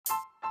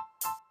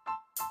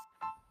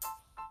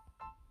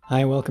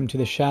Hi, welcome to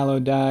the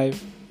Shallow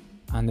Dive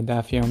on the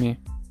Daf Yomi.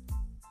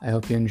 I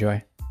hope you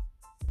enjoy.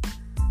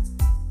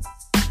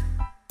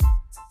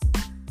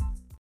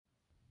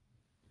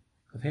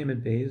 Of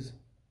Hamid Beis,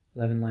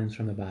 11 lines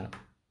from the bottom.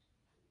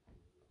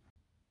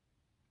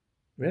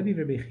 Rabbi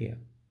Chia.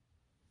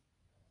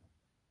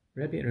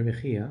 Rabbi and Rabbi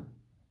Chia have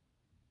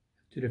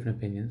two different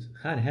opinions.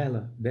 Chad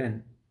Hela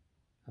ben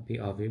Api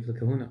Aviv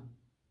l'Kahuna.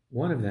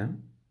 One of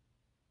them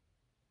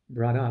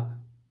brought up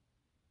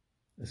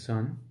the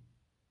son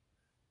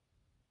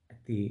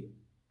at the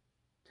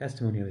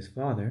testimony of his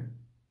father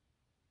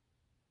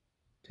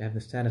to have the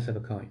status of a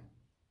Kohen.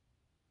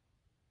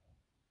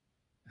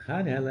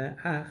 Chad Hela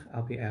ach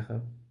Api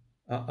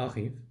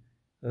Achiv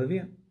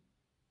l'Levia.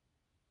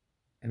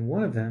 And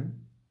one of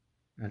them,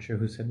 not sure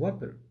who said what,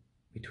 but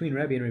between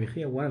Rabbi and Rabbi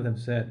Chia, one of them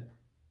said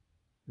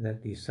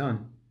that the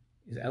son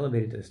is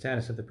elevated to the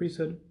status of the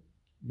priesthood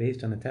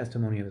based on the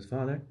testimony of his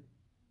father,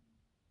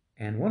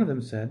 and one of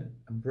them said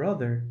a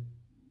brother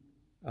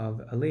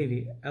of a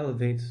Levi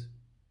elevates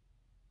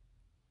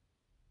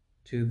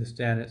to the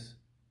status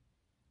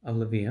of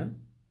Leviah,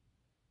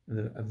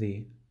 of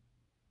the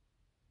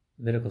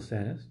Levitical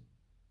status.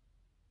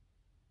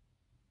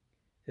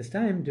 This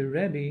time, the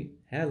Rabbi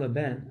Hela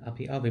ben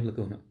Api Aviv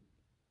l'Kahuna.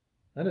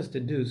 Let us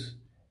deduce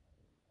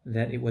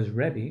that it was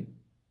Rebbe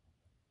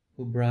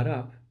who brought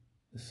up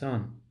the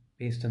son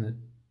based on the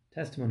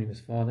testimony of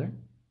his father,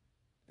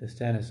 the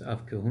status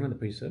of Kahuna, the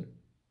priesthood.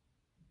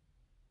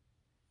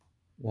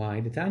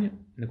 Why? The Tanya,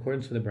 in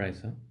accordance with the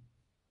Brisa.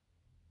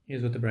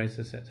 Here's what the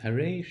Brisa says: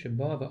 Harei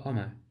sheba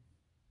va'amar,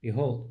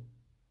 behold,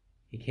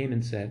 he came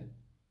and said,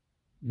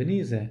 B'ni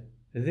zeh,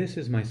 this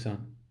is my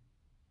son,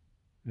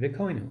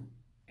 v'koinu,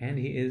 and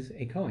he is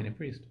a Kohen, a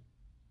priest.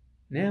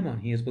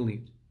 Naaman, he is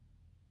believed.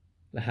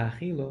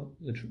 L'hachilo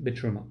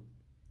b'truma,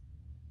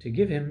 to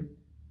give him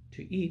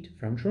to eat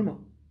from truma,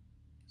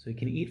 so he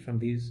can eat from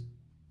these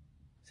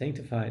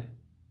sanctified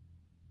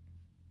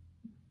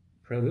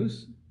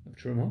produce of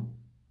truma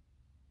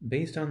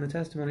based on the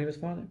testimony of his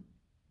father.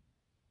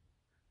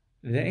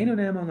 Ve'eno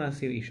naaman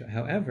l'asir isha.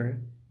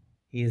 However,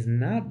 he is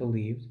not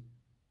believed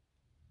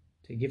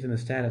to give him the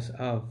status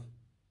of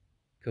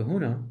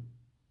kahuna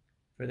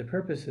for the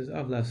purposes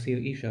of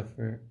l'asir isha,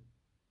 for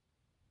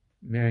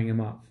marrying him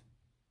off.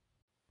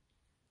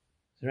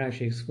 So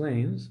Rashi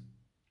explains,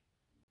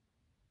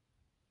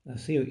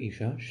 L'asir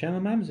isha shema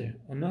mamzer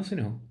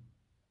onosinu.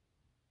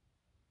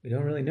 We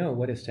don't really know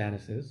what his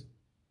status is.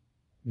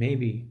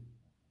 Maybe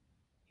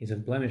he's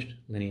of blemished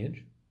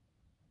lineage,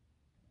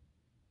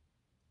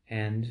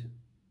 and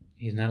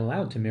he's not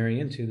allowed to marry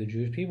into the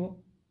Jewish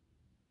people.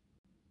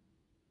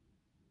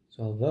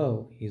 So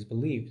although he's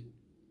believed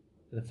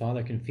that the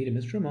father can feed him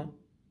his truma,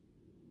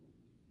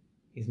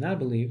 he's not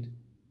believed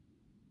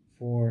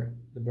for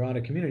the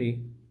broader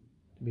community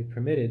to be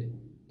permitted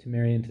to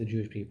marry into the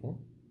Jewish people,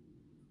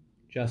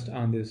 just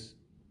on this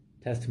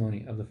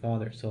testimony of the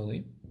father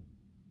solely.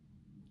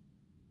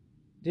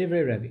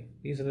 Divrei Rebbe.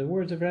 These are the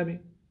words of Rebbe.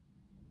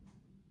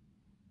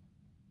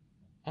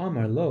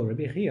 Amar lo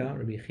Rabbi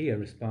Chia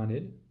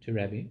responded to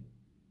Rebbe,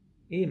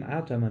 Im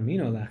ata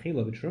mamino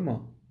lachilo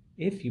v'truma.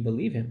 If you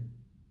believe him,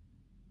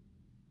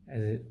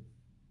 as it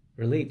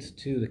relates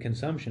to the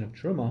consumption of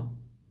truma,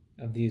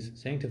 of these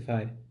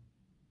sanctified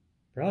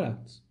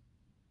products,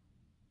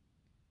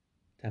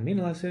 tamin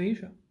l'asir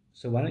isha.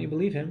 So why don't you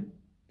believe him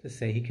to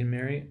say he can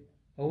marry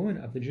a woman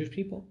of the Jewish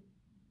people?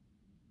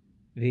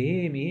 And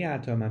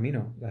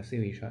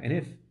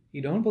if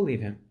you don't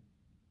believe him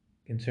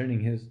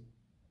concerning his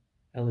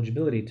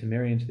eligibility to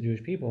marry into the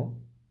Jewish people,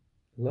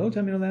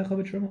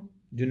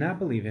 do not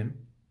believe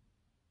him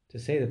to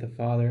say that the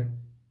father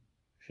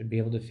should be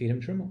able to feed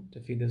him truma, to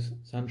feed this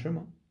son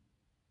truma.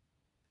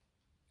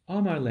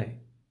 Amar le.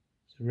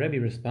 So Rebbe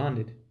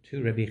responded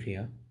to Rabbi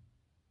Chia,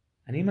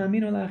 Ani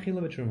ma'amino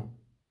la'achila b'truma.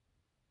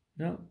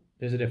 No,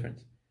 there's a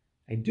difference.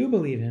 I do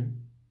believe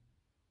him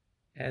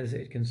as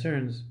it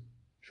concerns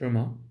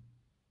truma,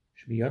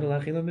 should be yad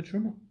la'achila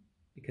b'truma,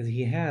 because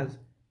he has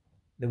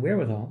the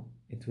wherewithal,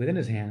 it's within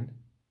his hand,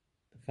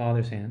 the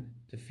father's hand,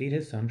 to feed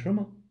his son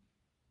truma.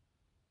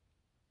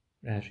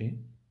 Rashi,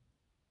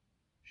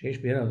 sheish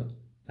b'yad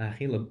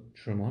la'achila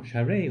truma,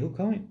 sharei hu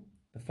kohen.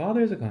 The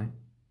father is a kohen.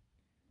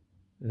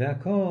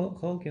 V'akol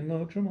cholkin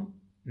lo truma,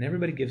 and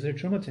everybody gives their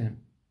truma to him.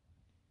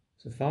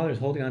 So the father is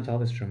holding on to all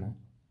this truma,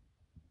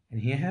 and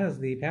he has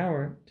the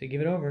power to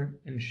give it over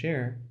and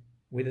share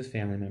with his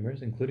family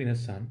members, including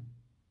his son.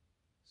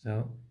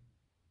 So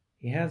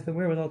he has the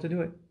wherewithal to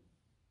do it.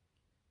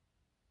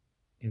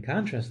 In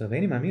contrast, of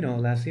any mamino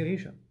l'asir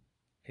isha,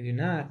 I do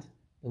not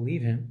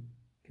believe him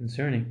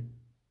concerning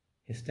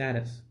his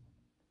status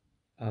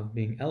of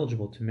being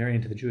eligible to marry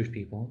into the Jewish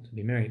people, to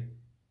be married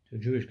to a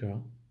Jewish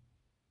girl,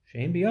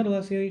 she'ein biyad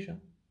l'asir isha,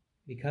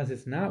 because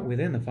it's not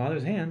within the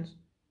father's hands.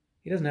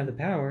 He doesn't have the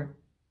power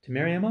to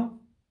marry him off.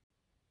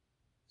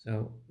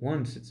 So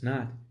once it's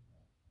not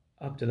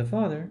up to the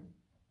father,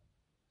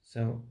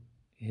 so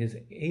his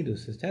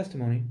edus, his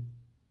testimony,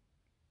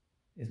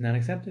 is not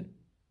accepted.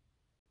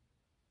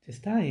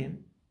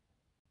 Tistayim,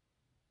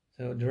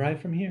 so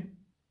derived from here.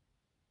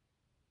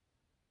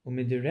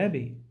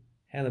 Umidirebi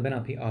Hela ben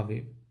Alpi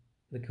Aviv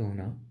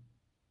Likuna.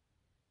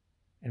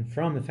 And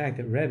from the fact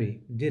that Rebbe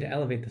did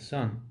elevate the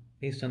son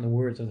based on the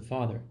words of the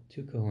father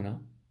to kahuna,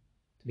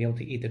 to be able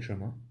to eat the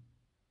truma,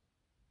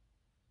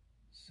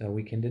 so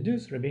we can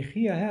deduce Rebbe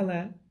Chia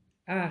Hela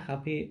Ach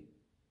Alpi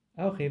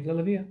Achiv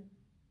Lalavia.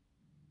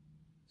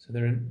 So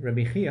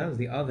Rebbe Chia is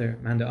the other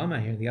Manda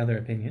Amma here, the other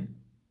opinion.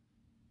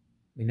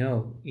 We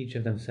know each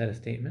of them said a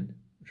statement.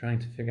 We're trying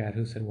to figure out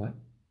who said what.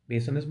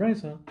 Based on this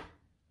brisa,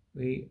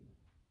 we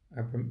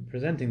are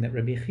presenting that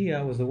Rebbe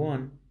Chia was the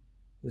one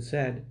who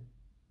said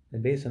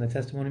that based on the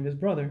testimony of his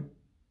brother,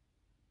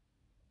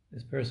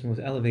 this person was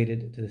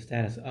elevated to the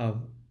status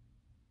of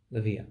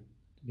Levia,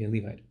 to be a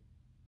Levite.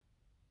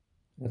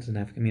 What's the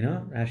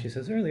nafkamina? Rashi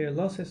says earlier,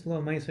 Loses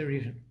lo ma'aser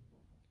rishon.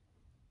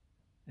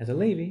 As a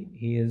Levi,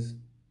 he is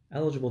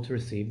eligible to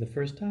receive the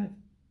first tithe.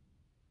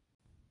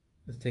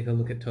 Let's take a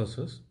look at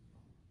Tosos.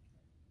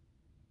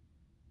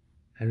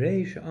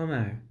 Harei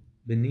she'amar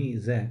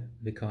b'ni zeh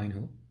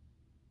v'koinhu.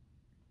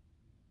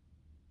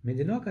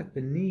 Medinokat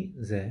b'ni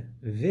zeh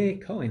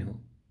v'koinhu.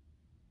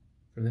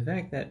 From the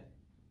fact that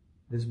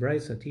this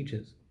brisa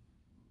teaches,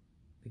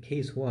 the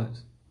case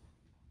was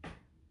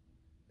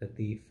that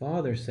the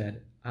father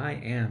said, I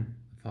am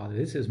the father,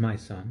 this is my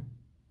son,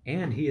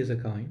 and he is a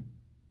Kohen.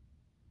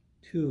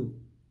 Two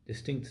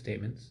distinct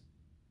statements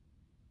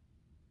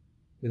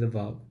with a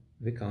vav,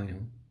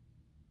 v'koinhu.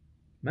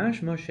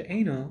 Mashma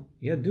she'eno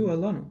yadua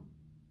lanu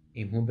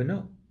imhu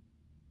beno.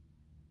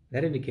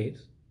 That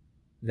indicates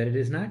that it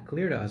is not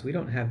clear to us, we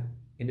don't have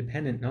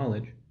independent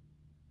knowledge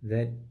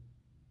that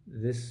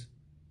this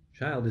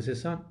child is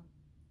his son.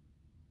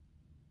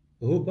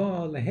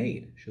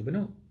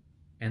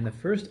 And the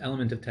first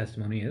element of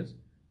testimony is,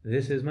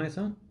 this is my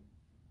son.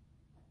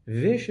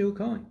 Vishu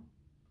Kohen.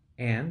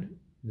 And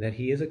that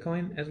he is a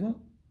Kohen as well.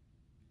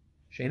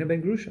 Shena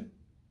ben Grusha.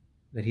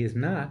 That he is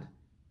not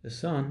the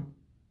son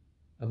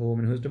of a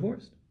woman who is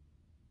divorced.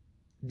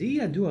 Di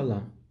yadu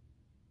alam.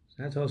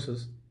 So that's also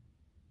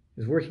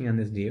is working on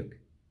this diuk.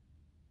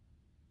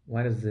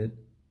 Why does the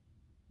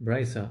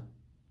brisa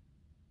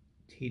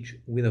teach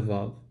with a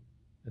vav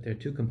that there are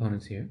two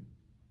components here?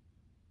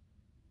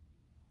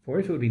 For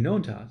if it would be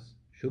known to us,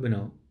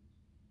 shubano,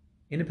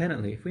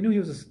 independently, if we knew he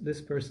was this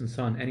person's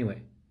son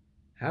anyway,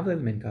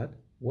 havlev minkat,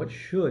 what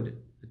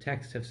should the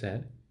text have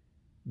said?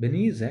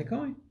 B'ni zeh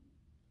kohen.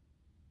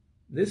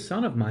 This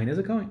son of mine is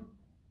a kohen.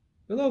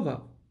 Below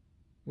vav,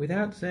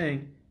 without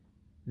saying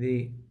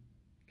the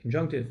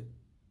conjunctive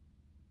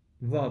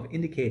vav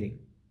indicating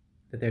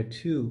that there are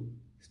two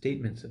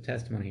statements of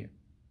testimony here.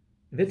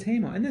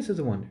 V'tzema, and this is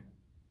a wonder.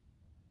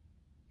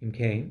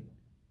 Imkain,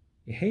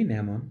 yehei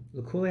namon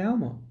l'kulei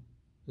alma,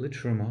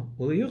 l'truma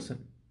u'l'yusim.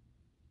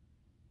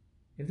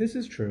 If this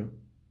is true,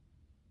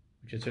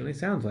 which it certainly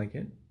sounds like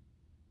it,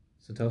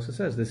 Satosa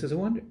says this is a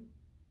wonder.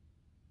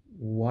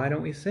 Why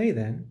don't we say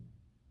then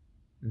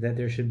that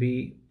there should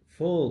be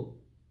full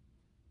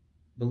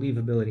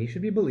believability,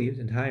 should be believed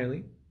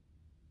entirely?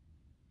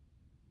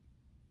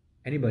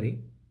 Anybody,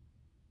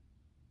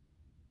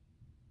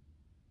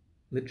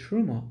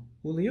 l'truma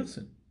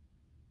u'l'yusim.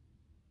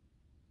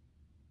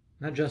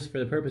 Not just for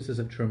the purposes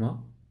of truma,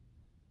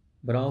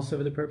 but also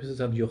for the purposes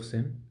of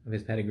yuchsin, of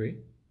his pedigree.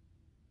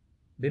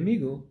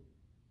 B'migu,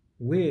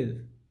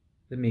 with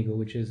the migu,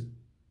 which is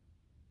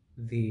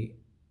the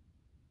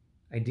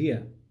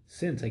idea,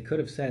 since I could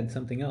have said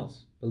something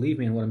else, believe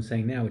me in what I'm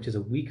saying now, which is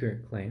a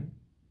weaker claim,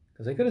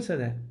 because I could have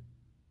said that.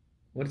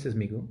 What is his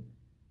migu?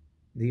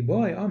 The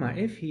boy, Omar,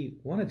 if he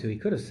wanted to, he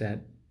could have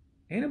said,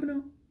 Ain't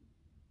abnu,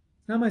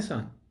 it's not my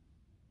son.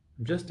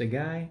 I'm just a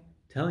guy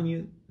telling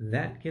you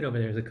that kid over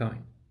there is a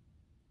Kohen.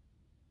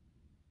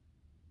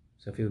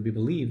 So if he would be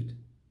believed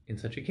in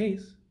such a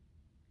case,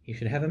 he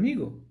should have a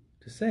migu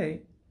to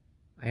say,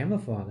 I am a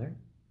father,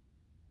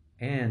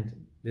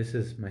 and this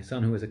is my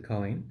son who is a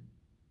Kohen,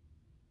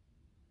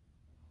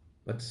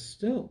 but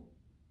still,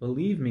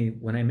 believe me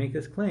when I make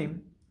this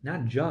claim,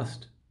 not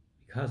just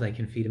because I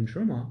can feed him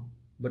truma,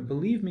 but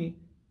believe me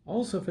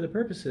also for the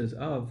purposes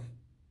of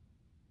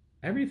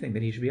everything,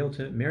 that he should be able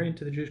to marry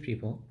into the Jewish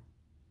people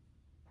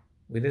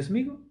with this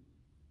migu.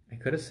 I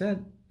could have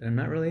said that I'm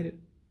not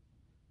related.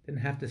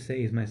 Didn't have to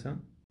say he's my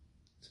son.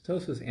 So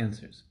Tosfos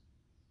answers,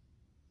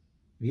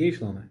 V'yesh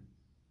lomar,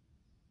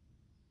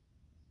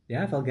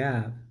 De'af al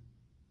gav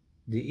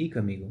de'ika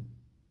migu,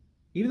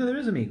 even though there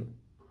is a migu,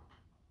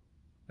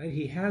 right?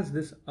 He has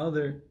this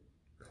other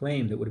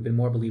claim that would have been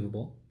more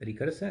believable that he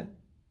could have said,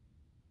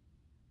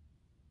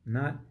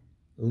 not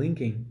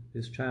linking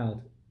this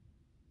child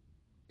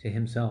to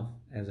himself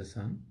as a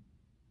son,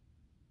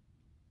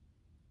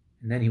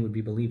 and then he would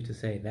be believed to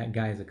say that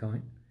guy is a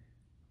Kohen,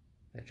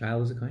 that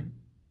child is a Kohen.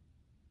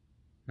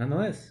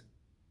 Nonetheless,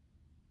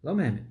 lo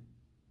me'emin,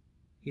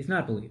 he's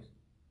not believed.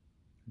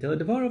 Dela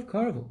devarav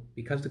karvu,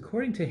 because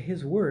according to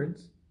his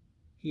words,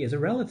 he is a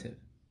relative.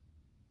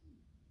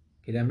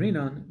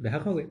 Kedamrinon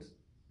v'hacholitz.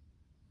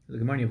 The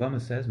Gemara in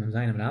Yevamah says, Mem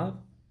Zayin Amud Aleph,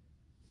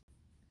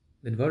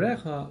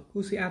 L'dvarecha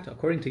kusi ata,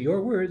 according to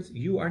your words,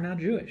 you are not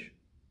Jewish.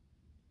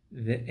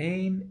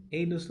 Ve'ein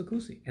edus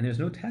l'kusi, and there's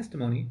no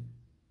testimony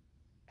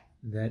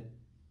that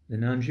the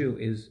non-Jew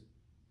is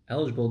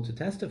eligible to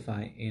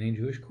testify in a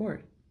Jewish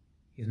court.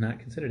 He's not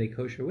considered a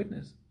kosher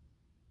witness.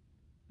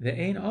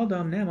 Ve'ein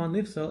adam ne'eman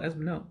lifsal es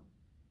bno.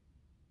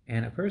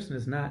 And a person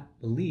is not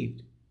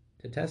believed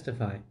to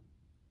testify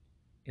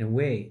in a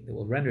way that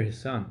will render his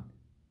son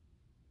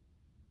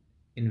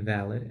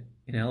invalid,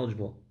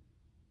 ineligible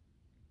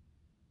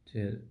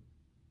to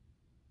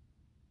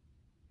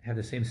have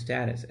the same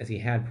status as he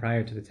had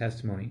prior to the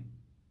testimony.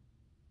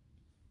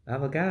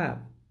 Avagav.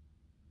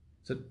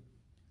 So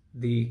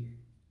the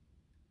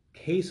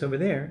case over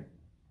there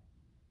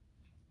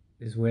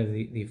is where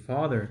the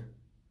father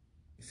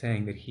is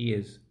saying that he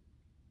is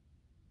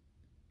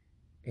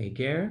a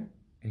ger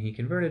and he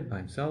converted by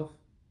himself,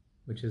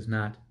 which is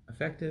not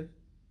effective,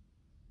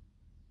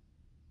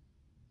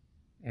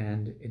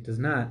 and it does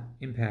not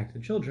impact the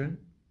children,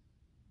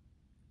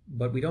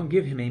 but we don't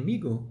give him a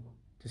migul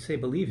to say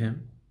believe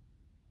him,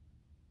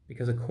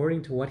 because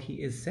according to what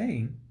he is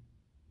saying,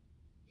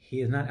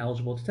 he is not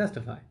eligible to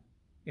testify.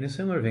 In a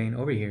similar vein,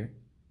 over here,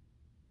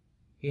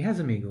 he has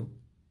a migul.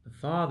 The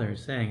father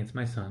is saying, it's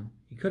my son.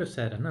 He could have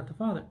said, I'm not the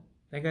father.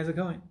 That guy's a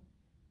Kohen.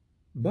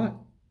 But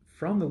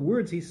from the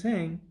words he's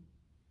saying,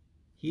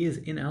 he is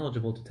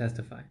ineligible to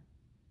testify.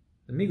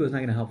 The migul is not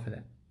going to help for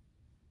that.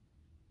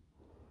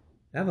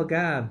 Even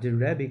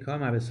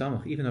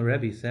though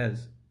Rebbe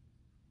says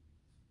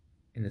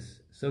in this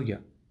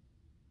sugya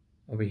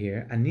over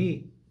here,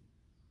 Ani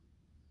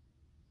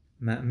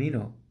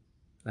ma'mino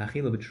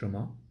la'achilo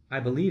b'truma,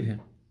 I believe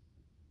him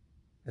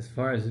as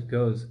far as it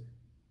goes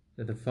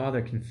that the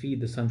father can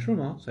feed the son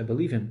truma, so I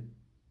believe him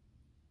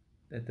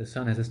that the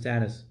son has a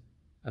status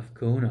of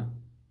kahuna.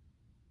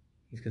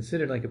 He's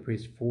considered like a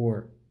priest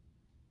for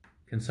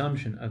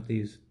consumption of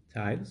these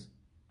tithes,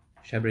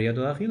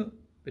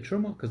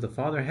 because the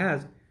father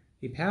has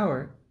the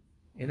power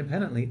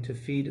independently to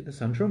feed the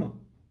son truma.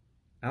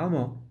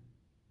 Almo,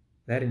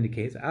 that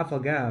indicates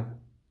afagav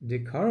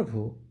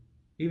dikaravhu,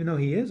 even though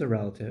he is a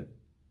relative,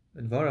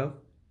 dvarav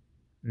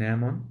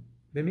namon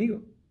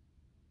b'migu,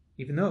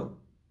 even though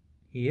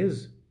he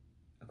is,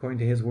 according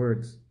to his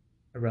words,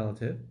 a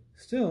relative,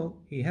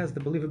 still he has the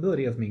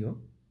believability of migu.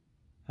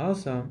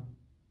 Halsam,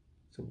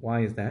 so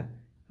why is that?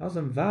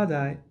 Halsam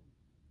vadai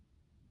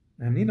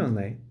hamninon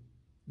le,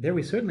 there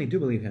we certainly do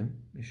believe him,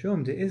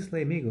 mishum de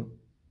isle migu,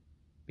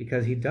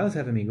 because he does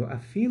have a migu,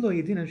 afilo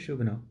yedinan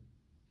shubano.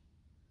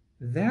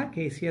 That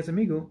case he has a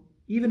migu,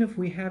 even if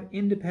we have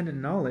independent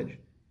knowledge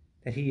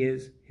that he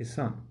is his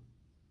son.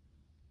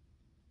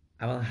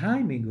 Aval hai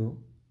migu,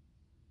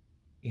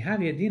 ihav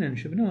yedinan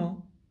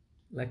shubano,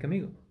 like a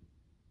migu.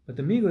 But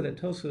the migu that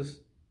Tosfos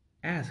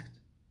asked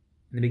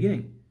in the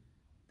beginning,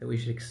 that we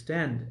should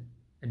extend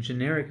a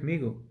generic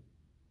migu,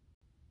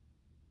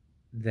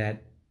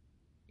 that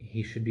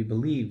he should be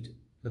believed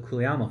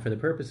l'kuli alma for the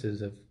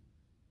purposes of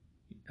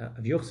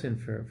Yuchsin,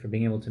 for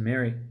being able to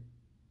marry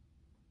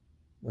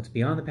what's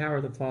beyond the power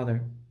of the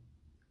father,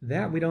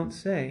 that we don't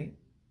say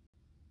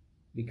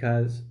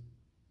because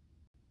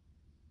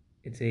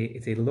it's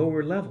a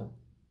lower level.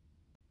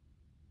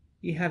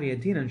 In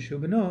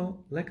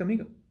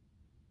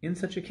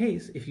such a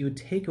case, if you would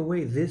take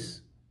away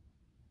this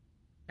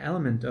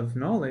element of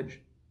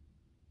knowledge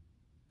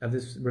of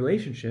this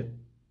relationship,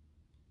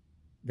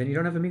 then you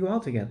don't have a migu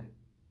altogether.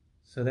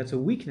 So that's a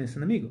weakness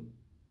in the migu.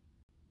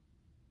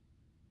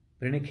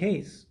 But in a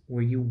case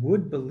where you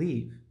would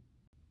believe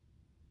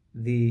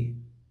the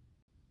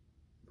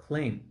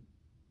claim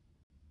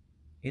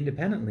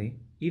independently,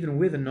 even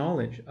with a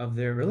knowledge of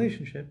their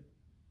relationship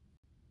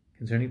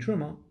concerning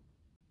truma,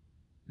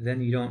 then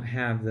you don't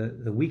have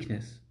the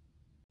weakness.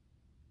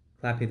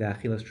 Klapi da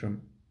achilas truma.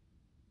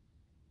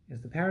 He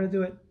has the power to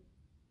do it.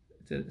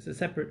 It's a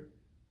separate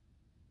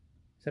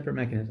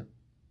mechanism.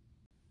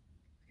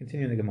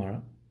 Continue in the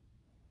Gemara.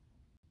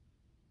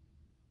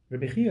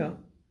 Rabbi Chia,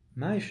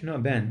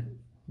 ma'ishno ben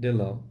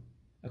dilo.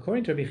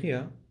 According to Rabbi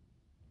Chia,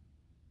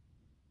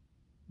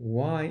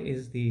 why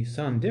is the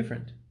son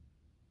different?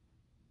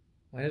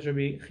 Why does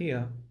Rabbi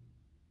Chia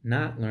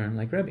not learn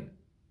like Rebbe?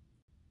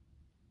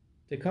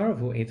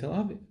 Tekaravu eitel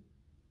aviv.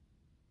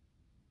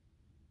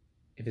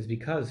 If it's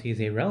because he's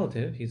a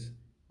relative, he's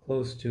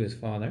close to his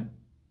father,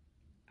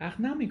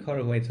 achnami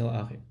karavu eitel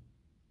aviv.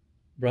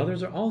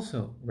 Brothers are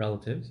also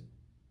relatives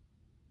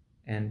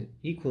and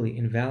equally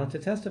invalid to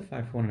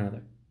testify for one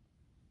another.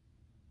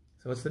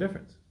 So what's the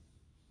difference?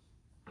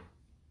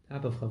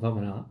 Top of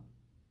Chavav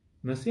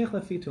Masiach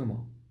Lafi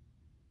Tumo.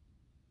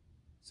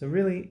 So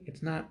really,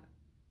 it's not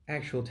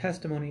actual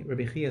testimony.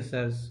 Rabbi Chia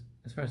says,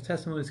 as far as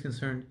testimony is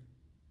concerned,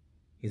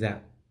 he's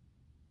out.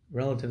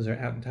 Relatives are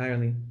out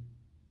entirely.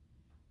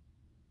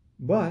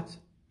 But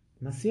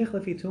Masiach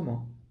Lafi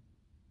Tumo,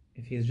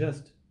 if he is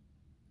just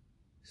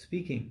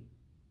speaking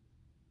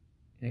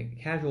in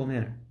a casual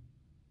manner,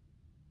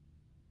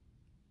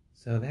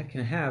 so that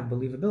can have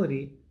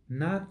believability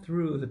not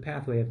through the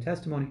pathway of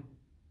testimony,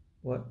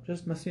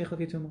 just Masiach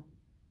Lafi Tumo.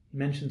 He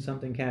mentioned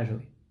something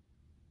casually.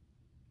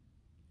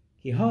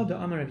 Kiha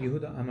da Amar Rav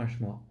Yehuda Amar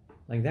Shmuel,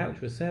 like that which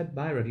was said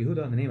by Rav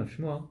Yehuda in the name of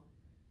Shmuel.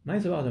 There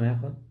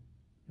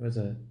was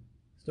a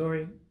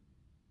story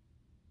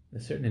a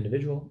certain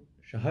individual.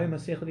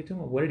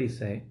 What did he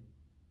say?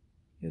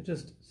 He was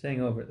just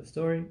saying over the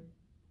story.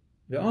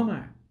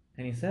 Ve'omar,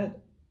 and he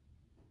said,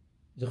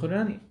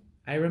 Zuchurani,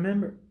 I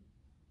remember,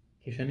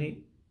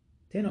 Kishani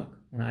Tinok,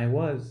 when I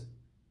was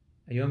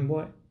a young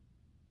boy,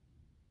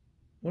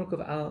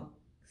 Urkov al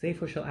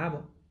Seifo Shel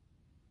Abba,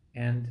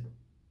 and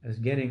I was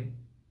getting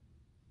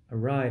a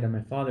ride on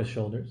my father's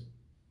shoulders,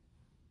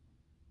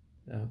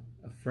 a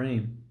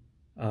frame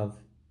of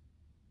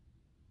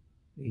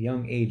the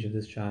young age of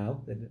this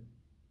child, that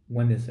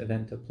when this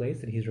event took place,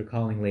 that he's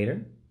recalling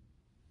later.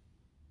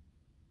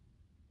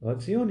 And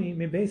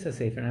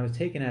I was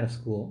taken out of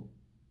school.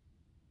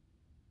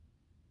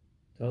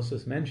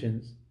 Tosfos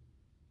mentions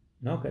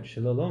Nokat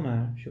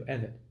Shalolomar Shu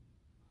Evet,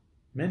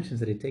 mentions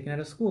that he'd taken out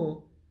of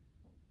school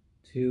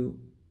to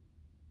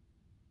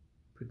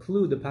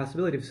preclude the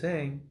possibility of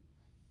saying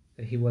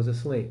that he was a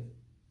slave.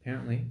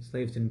 Apparently,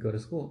 slaves didn't go to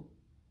school,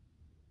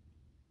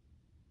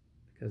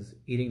 because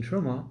eating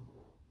truma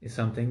is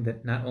something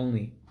that not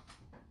only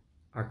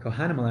are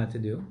Kohanim allowed to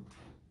do,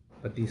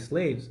 but the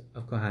slaves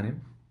of Kohanim,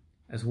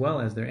 as well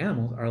as their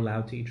animals, are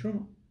allowed to eat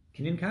truma,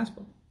 kinyan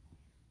kaspa.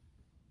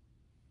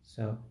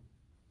 So,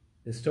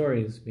 this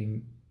story is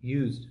being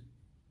used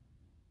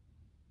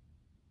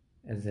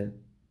as a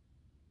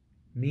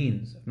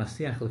means of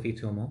Masiach Lefi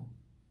Tumo,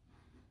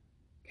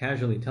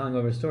 casually telling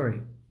over a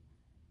story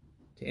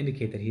to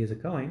indicate that he is a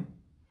Kohen,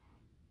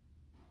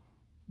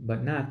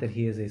 but not that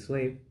he is a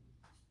slave.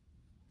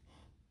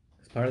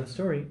 Because part of the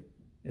story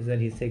is that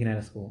he's taken out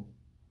of school.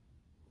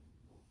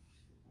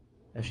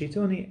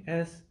 Ashitoni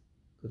es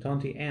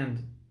kutonti,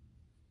 and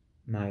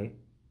my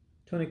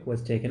tunic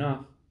was taken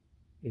off.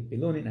 It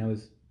biluni, and I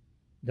was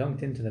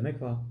dunked into the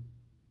mikvah,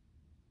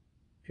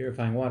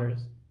 purifying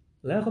waters.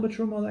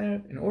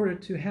 In order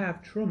to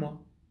have truma,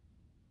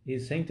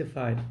 these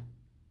sanctified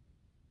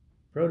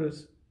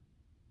produce,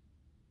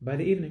 by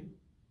the evening.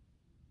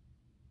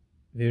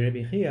 And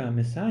Rabbi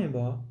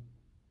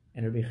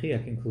Chia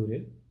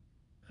concluded,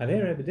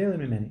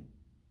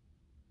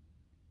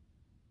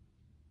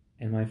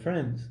 and my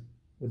friends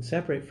would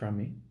separate from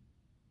me.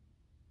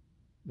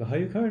 They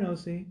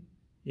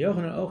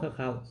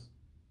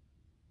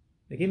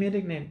gave me a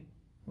nickname.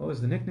 What was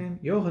the nickname?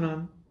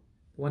 Yochanan,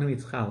 the one who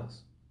eats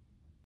chalas.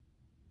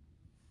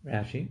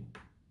 Rashi,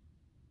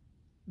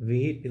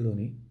 v'hit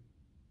biluni,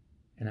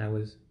 and I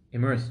was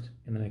immersed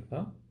in the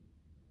mikvah,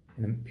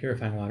 in the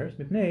purifying waters.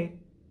 Mipnei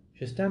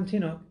shestam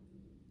tinok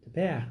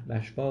tepeach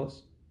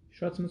b'ashpos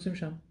shrotz mutzim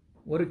sham.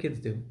 What do kids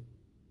do?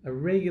 A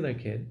regular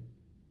kid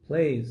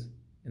plays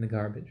in the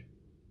garbage,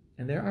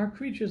 and there are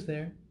creatures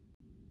there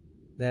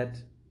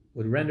that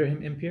would render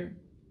him impure.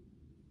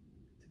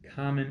 It's a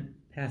common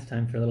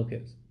pastime for little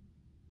kids.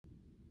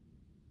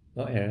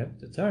 Lo erev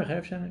tzarech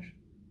erev shemesh.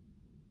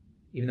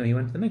 Even though he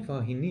went to the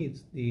mikvah, he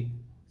needs the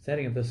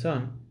setting of the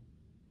sun,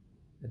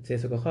 that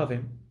Tzeis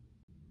HaKochavim.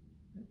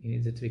 He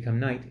needs it to become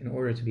night in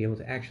order to be able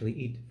to actually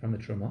eat from the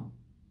truma.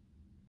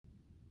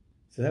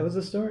 So that was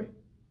the story.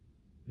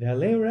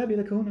 Ve'aleu Rabbi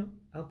lekuna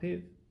al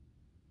piv,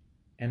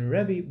 and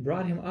Rabbi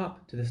brought him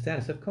up to the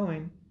status of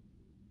Kohen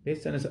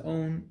based on his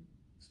own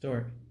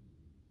story.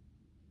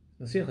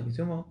 He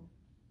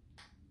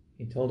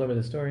told over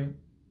the story,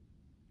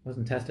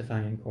 wasn't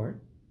testifying in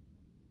court,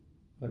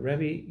 but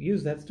Rabbi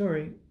used that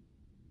story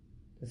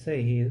to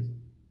say he is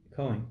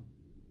Kohen.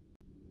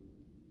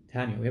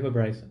 Tanya, we have a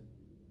brisa.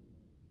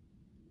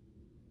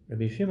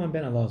 Rabbi Shimon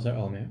ben Elazar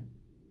Omer,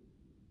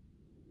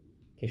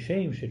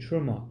 Keshem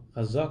shetruma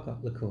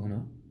chazaka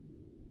lekuna,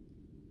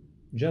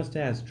 just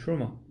as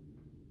truma,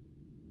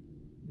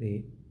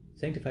 the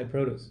sanctified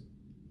produce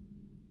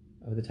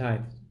of the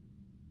tithes,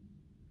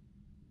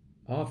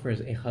 offers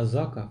a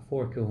chazaka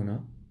for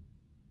kahuna,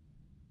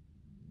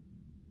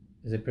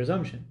 is a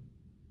presumption.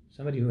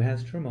 Somebody who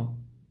has truma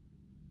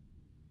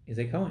is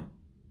a Kohen.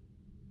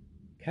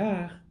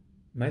 Kach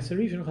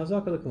ma'aserishon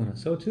chazaka lekuna.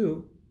 So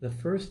too, the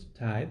first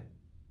tithe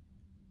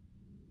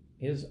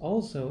is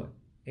also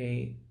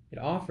it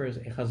offers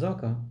a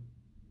chazaka,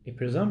 a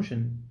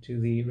presumption to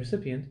the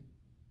recipient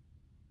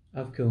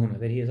of kahuna,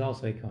 that he is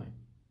also a Kohen.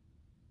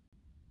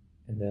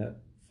 And the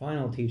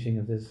final teaching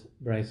of this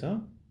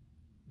brisa,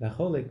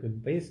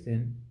 v'cholik based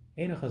in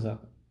eina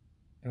chazaka,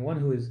 and one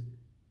who is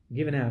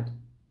given out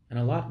an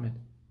allotment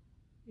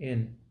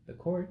in the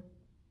court,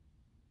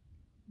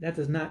 that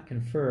does not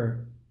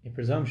confer a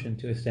presumption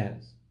to his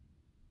status.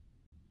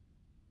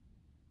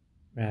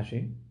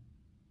 Rashi,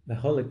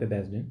 v'cholik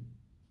bebezdin,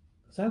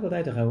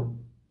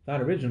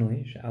 thought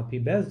originally she'al pi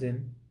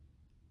bezdin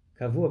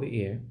kavua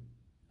be'ir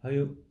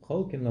hayu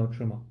cholkin lo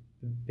truma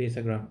beis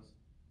hagranos,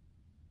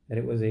 that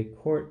it was a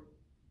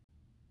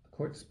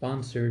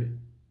court-sponsored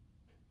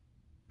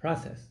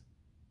process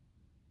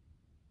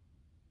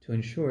to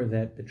ensure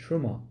that the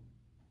truma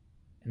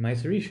and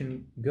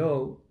ma'aserishin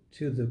go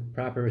to the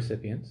proper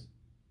recipients.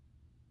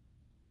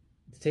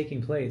 It's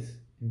taking place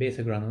in beis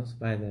hagranos,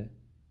 by the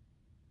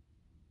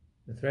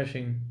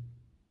threshing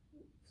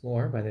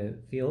floor, by the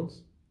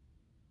fields.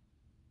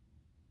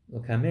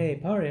 L'kamei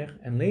parech,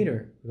 and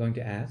later we're going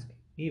to ask,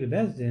 I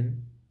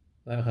bebezdin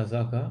la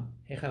chazaka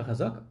hechal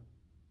chazaka.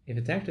 if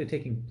it's actually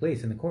taking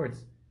place in the courts,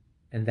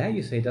 and that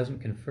you say doesn't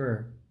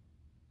confer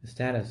the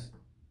status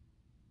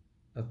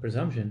of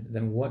presumption,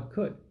 then what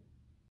could?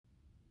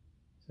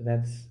 So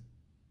that's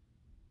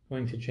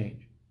going to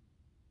change.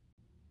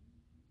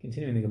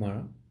 Continuing the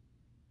Gemara.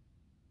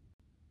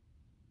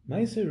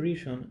 Ma'aser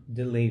Rishon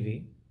de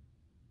Levihu.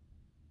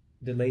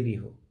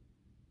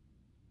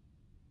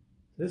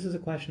 This is a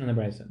question on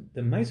the Brisa.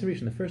 The Ma'aser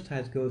Rishon, the first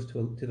tithe, goes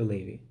to the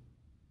Levi.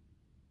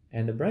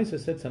 And the Brisa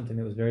said something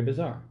that was very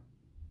bizarre.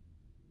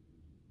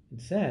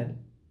 It said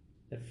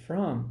that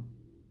from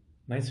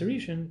Ma'aser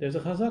Rishon, there's a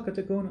chazaka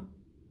to kahuna.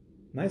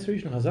 Ma'aser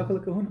Rishon chazaka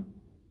lekahuna.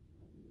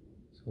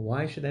 So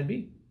why should that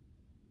be?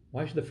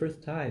 Why should the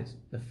first tithe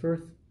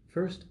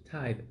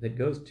that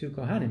goes to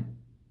Kohanim,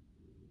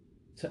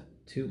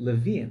 to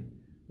Leviim,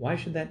 why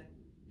should that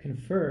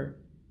confer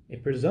a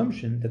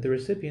presumption that the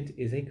recipient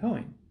is a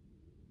Kohen?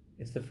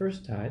 It's the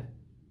first tithe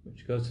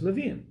which goes to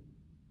Leviim.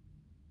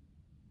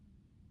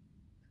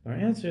 Our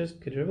answer is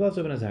Rabbi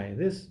Elazar ben Azariah.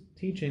 This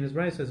teaching, this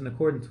brisa, is in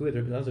accordance with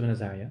Rabbi Elazar ben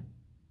Azariah.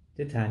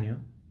 Titania,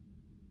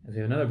 as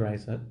we have another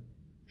brisa,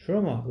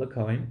 Truma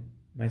leKohen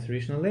Ma'aser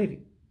Rishon Levi.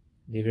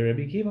 Divrei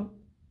Rabbi Akiva.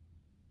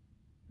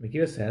 Rabbi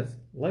Akiva says,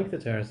 like the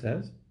Torah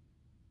says,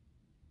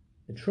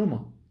 the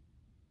Truma,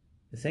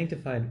 the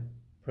sanctified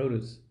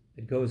produce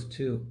that goes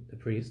to the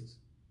priests,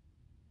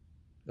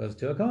 goes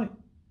to a Kohen.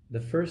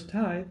 The first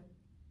tithe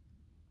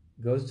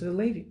goes to the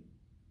Levi.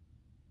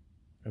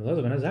 Rabbi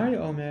Elazar ben Azariah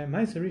Omer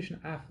Ma'aser Rishon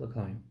af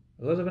leKohen.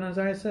 Rabbi Elazar ben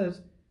Azariah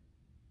says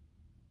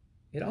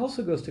it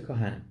also goes to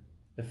Kohanim,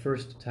 the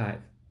first tithe.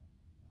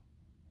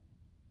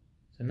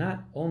 So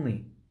not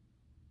only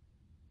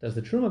does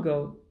the Truma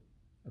go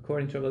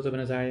according to Rabbi Elazar ben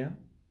Azariah,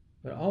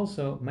 but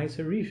also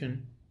Ma'aser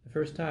Rishon, the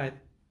first tithe,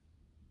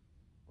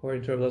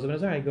 according to Rabbi Elazar ben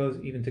Azariah, goes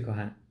even to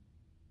Kohanim.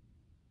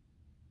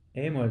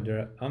 Amar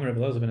Rabbi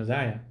Elazar ben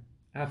Azariah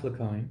af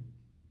leKohen.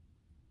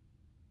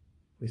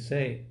 We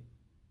say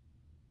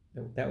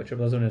that which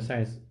Rabbi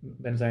Elazar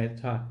ben Azariah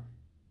taught,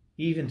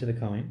 even to the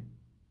Kohen,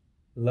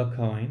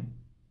 leKohen,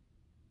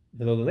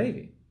 v'lo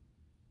Levi.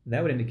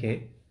 That would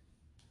indicate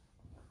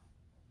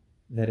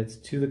that it's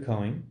to the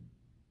Kohen,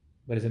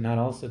 but is it not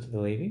also to the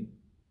Levi?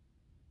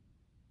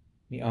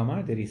 Mi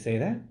Amar, did he say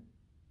that?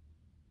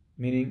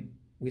 Meaning,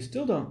 we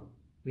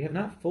have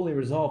not fully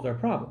resolved our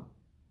problem.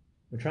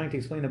 We're trying to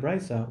explain the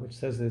Brisa, which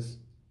says this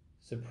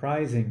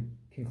surprising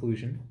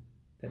conclusion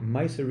that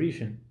Ma'aser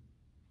Rishon,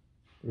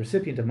 the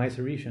recipient of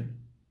Ma'aser Rishon,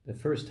 the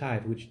first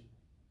tithe, which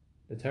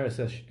the Torah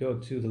says should go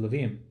to the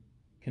Leviim,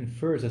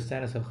 confers a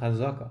status of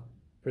chazaka,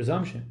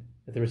 presumption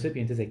that the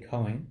recipient is a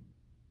Kohen.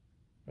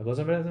 Rabbi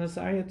Elazar ben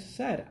Azariah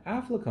said,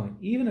 af leKohen,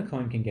 even a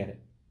Kohen can get it.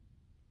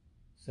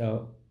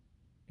 So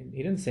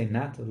he didn't say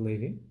not to the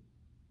Levi,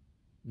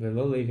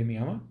 v'lo Levi mi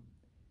Amar.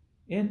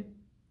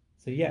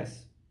 So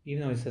yes,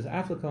 even though he says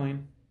af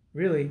leKohen,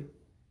 really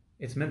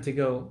it's meant to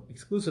go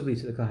exclusively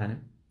to the Kohanim.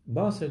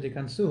 Baser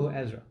dekansuhu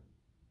Ezra.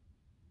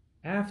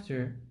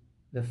 After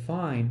the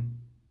fine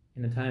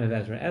in the time of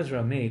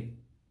Ezra made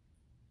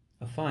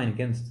a fine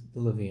against the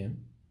Leviim.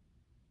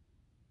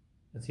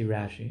 Let's see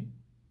Rashi.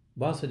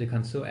 Baser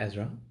dekansu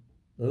Ezra,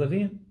 the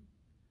Leviim,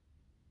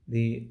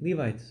 the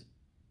Levites,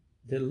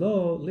 de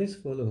lo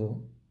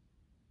lisfoluhu,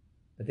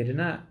 but they did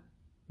not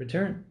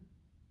return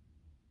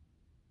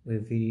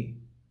with the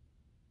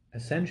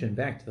ascension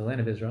back to the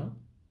land of Israel.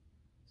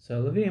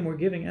 So Leviim were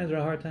giving Ezra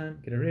a hard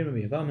time. Kedarim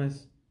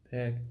b'Yavamis,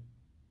 Peg,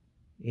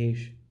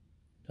 Ish,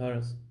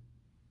 Taurus.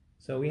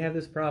 So we have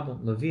this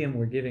problem. Leviim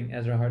were giving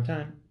Ezra a hard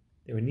time.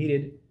 They were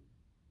needed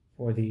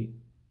for the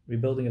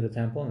rebuilding of the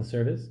temple and the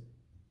service.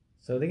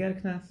 So they got a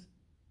knas.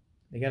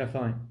 They got a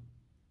fine.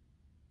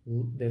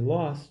 They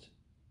lost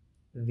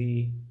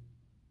the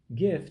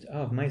gift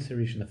of Ma'aser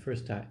Rishon, the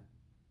first tithe.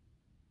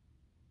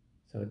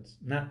 So it's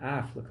not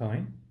af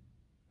leKohen,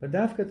 but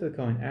dafka to the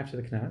Kohen after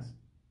the knas.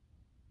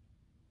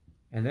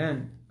 And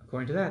then,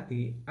 according to that,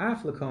 the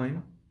af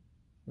leKohen,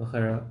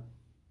 l'chara,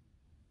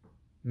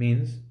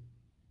 means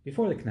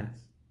before the knas.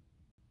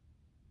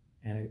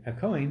 And a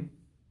Kohen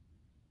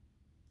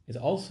is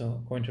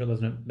also, according to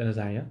Rabbi ben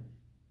Azariah,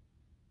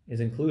 is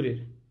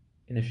included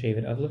in the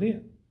Shevet of Levi.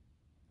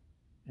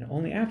 And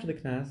only after the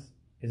knas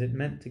is it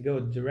meant to go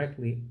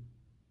directly,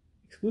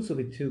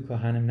 exclusively to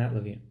Kohanim, not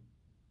Levi.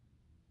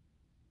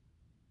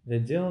 The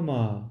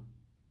Dilma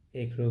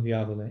Ekruv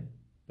Yavule,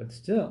 but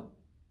still,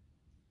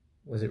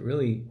 was it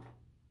really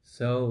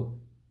so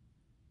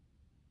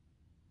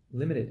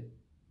limited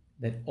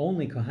that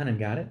only Kohanim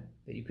got it,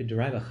 that you could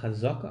derive a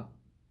chazaka?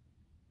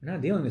 We're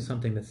not dealing with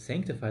something that's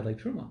sanctified like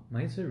Truma.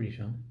 Ma'aser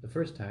Rishon, the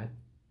first tithe,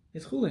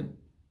 is chulin.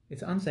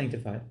 It's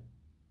unsanctified.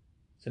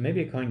 So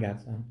maybe a Kohen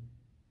got some.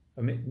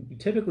 Or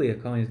typically a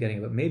Kohen is getting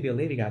it, but maybe a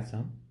Levi got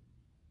some.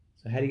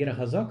 So how do you get a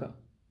chazaka?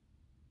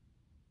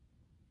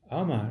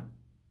 Amar,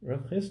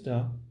 Rav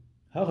Chisda,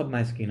 Hachab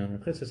Maiskinon.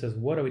 Rav Chisda says,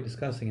 what are we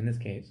discussing in this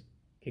case?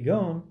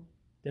 Kigon,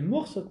 the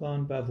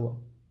muchsaklon bavua.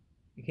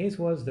 The case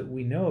was that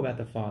we know about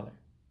the father,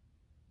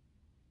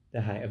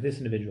 the high of this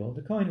individual,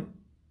 the Kohen,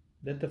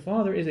 that the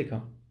father is a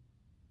Kohen.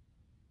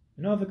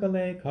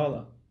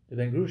 Kala, the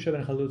ben Grusha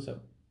ben Chalutzo.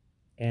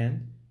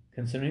 And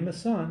concerning the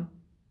son,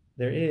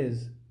 there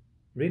is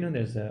Rinun,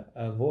 there's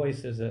a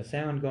voice, there's a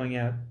sound going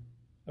out,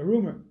 a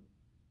rumor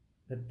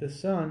that the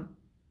son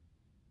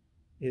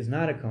is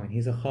not a Kohen,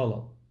 he's a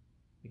Cholol,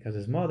 because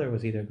his mother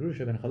was either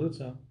Grusha ben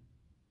Chalutza.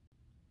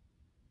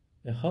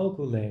 And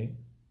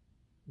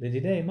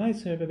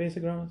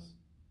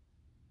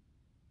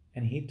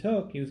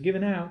he was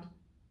given out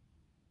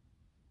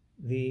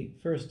the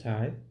first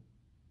tithe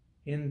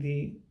in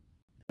the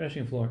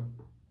threshing floor.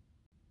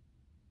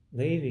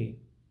 Levi,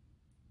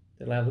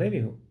 the Lav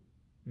Levihu,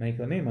 make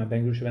Lamema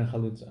ben Grusha ben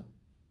Chalutza.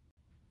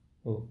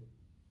 Who?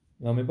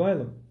 Lo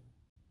Miboilum.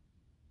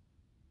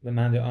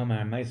 Lemande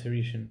Omar,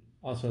 Maiserishan,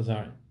 also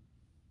Zarin.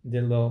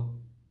 De lo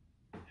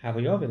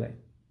Havayovile.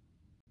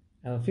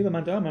 Alafila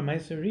Mande Omar,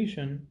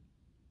 Maiserishan,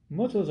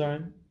 Motel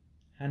Zarin,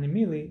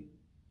 Hanimili,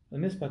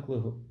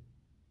 Lemisbakluhu.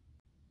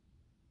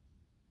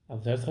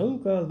 Avzar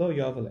Chaluka lo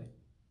Yovile.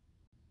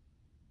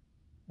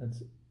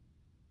 Let's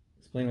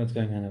explain what's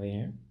going on over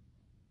here.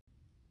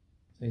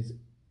 So he's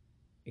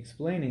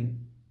explaining,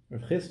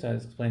 Rav Chisda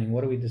is explaining,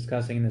 what are we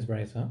discussing in this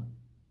brayso?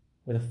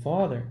 Where the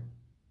father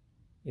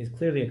is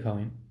clearly a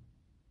Kohen,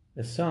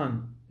 the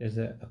son, there's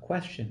a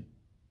question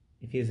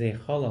if he is a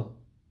Cholol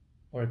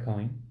or a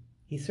Kohen.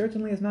 He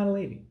certainly is not a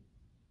Levi.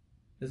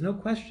 There's no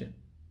question.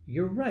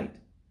 You're right.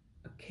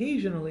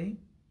 Occasionally,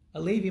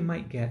 a Levi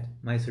might get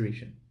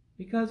Maiserishan.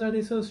 Because are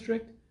they so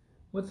strict?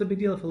 What's the big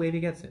deal if a Levi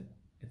gets it?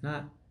 It's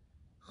not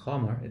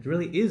Chomer. It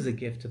really is a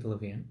gift to the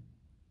Levian.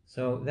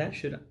 So that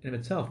should, in of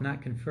itself,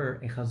 not confer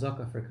a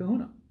Chazakah for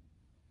Kahuna.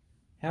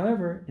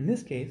 However, in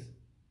this case,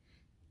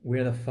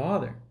 where the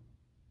father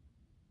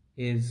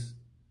is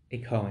a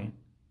Kohen,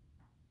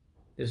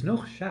 there's no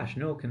chash,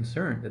 no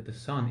concern that the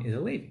son is a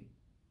Levi.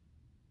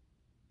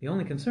 The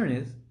only concern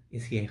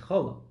is he a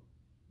Cholol?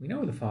 We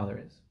know who the father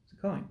is. It's a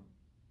Kohen.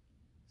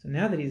 So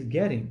now that he's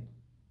getting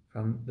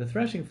from the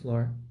threshing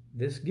floor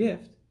this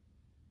gift,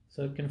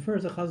 so it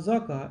confers a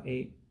Chazakah,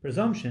 a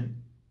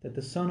presumption that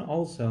the son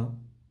also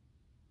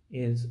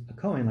is a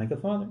Kohen like the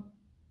father,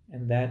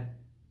 and that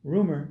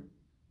rumor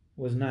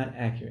was not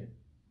accurate.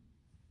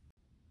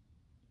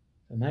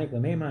 So Naik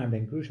Lameimar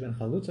ben Grusha ben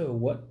Chalutza,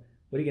 what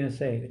are you going to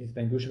say? That he's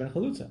ben Grusha ben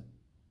Chalutza.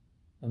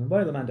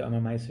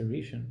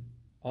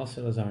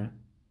 Also Lazarin.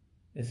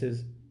 This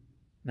is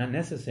not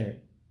necessary,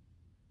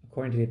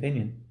 according to the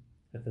opinion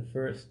that the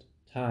first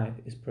tithe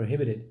is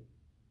prohibited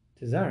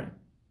to Zarin.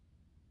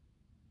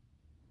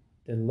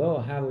 The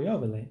lo havu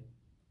yovele,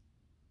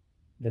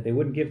 that they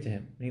wouldn't give to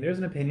him. I mean, there's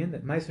an opinion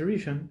that Ma'aser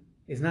Rishon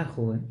is not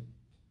chulin,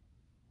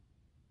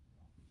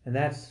 and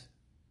that's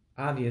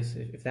obvious.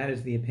 If that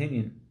is the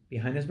opinion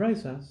behind this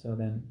brayso, so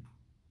then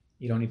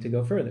you don't need to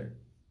go further.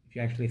 If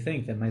you actually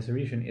think that Ma'aser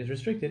Rishon is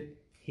restricted,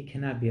 he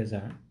cannot be a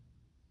zar.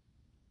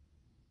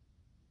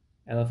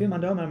 Elafim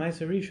andamar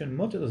Ma'aser Rishon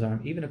motel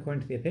zarim, even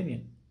according to the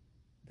opinion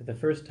that the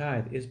first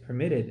tithe is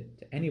permitted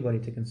to anybody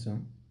to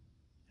consume,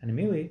 and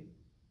Emili,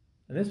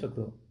 a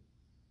misvaklu,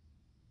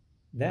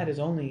 that is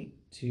only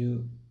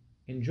to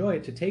enjoy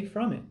it, to take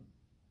from it.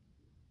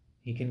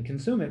 He can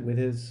consume it with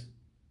his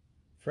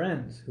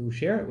friends who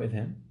share it with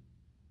him,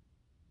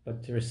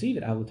 but to receive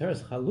it,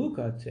 avutaras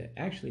chaluka, to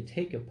actually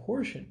take a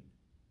portion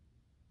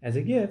as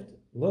a gift,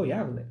 lo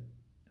yavle,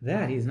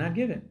 that he is not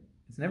given.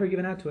 It's never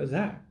given out to a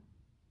zar.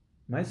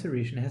 Ma'aser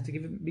Rishon has to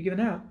be given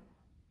out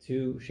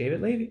to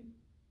Shevet Levi.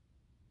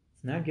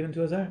 It's not given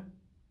to a zar.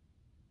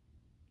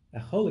 A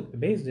cholik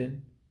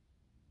bebezdin,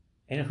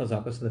 ein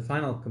chazaka. So the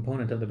final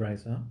component of the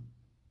brayso,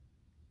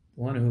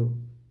 the one who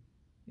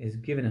is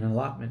given an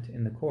allotment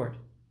in the court,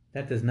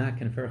 that does not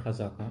confer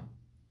chazaka.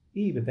 I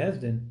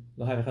bebezdin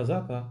lo have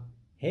chazaka,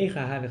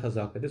 heicha have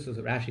chazaka. This was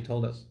what Rashi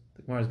told us.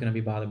 The Gemara is going to be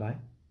bothered by.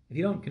 If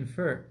you don't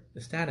confer the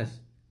status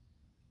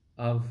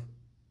of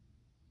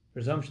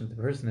presumption that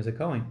the person is a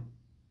Kohen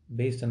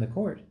based on the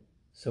court,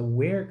 so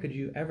where could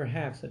you ever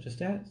have such a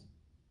status?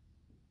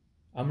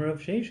 Amar Rav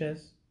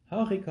Sheshes,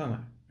 Hachi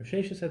Kamar. Rav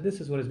Sheshes said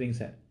this is what is being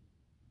said.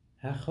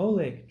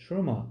 Hacholek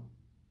truma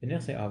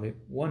b'nechsei aviv,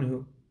 one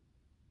who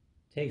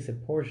takes a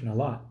portion, a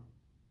lot,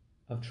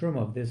 of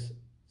truma, of this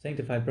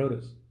sanctified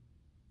produce,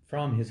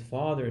 from his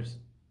father's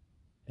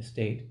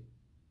estate,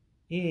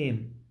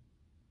 im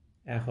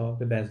echo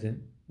bebezdin,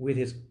 with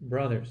his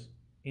brothers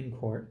in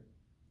court,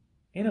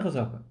 ein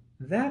chazaka.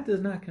 That does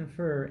not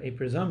confer a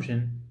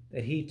presumption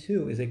that he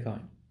too is a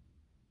Kohen.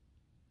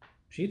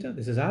 Pshita,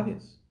 this is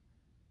obvious.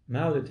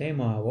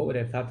 What would I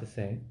have thought to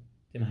say?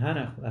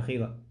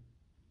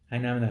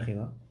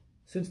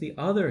 Since the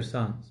other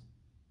sons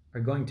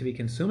are going to be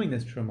consuming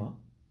this truma,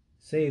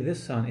 say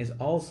this son is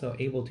also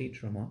able to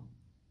eat truma.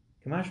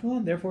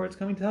 Kamashmalan, therefore it's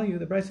coming to tell you,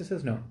 the brayso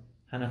says no.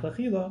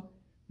 Hanach,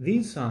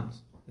 these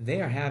sons,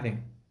 they are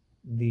having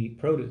the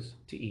produce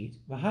to eat.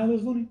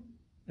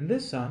 And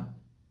this son,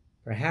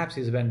 perhaps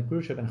he's ben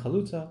Grusha ben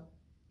Chalutza,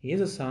 he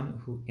is a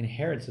son who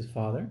inherits his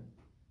father,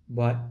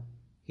 but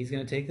he's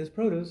going to take this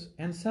produce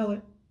and sell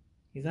it.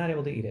 He's not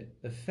able to eat it.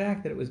 The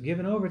fact that it was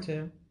given over to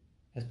him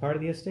as part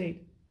of the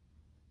estate,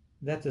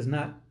 that does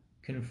not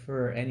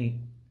confer any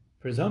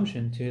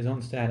presumption to his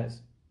own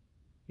status,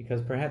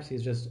 because perhaps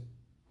he's just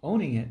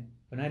owning it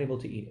but not able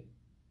to eat it.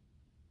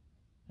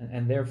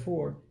 And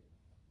therefore,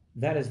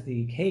 that is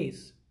the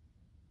case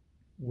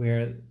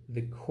where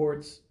the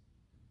court's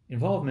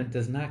involvement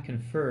does not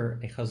confer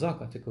a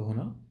chazaka to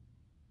kahuna.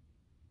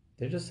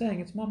 They're just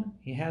saying it's mammon.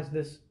 He has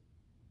this,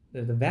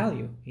 the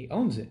value, he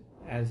owns it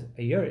as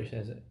a yorish,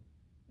 as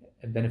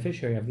a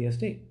beneficiary of the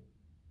estate.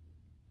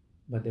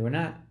 But they were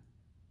not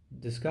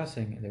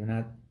discussing, they were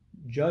not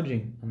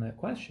judging on the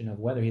question of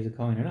whether he's a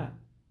Kohen or not.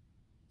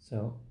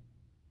 So,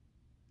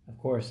 of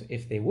course,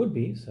 if they would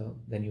be, so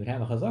then you would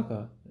have a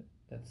chazaka.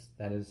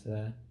 That was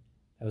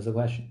the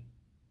question.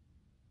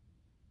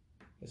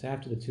 So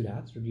after the two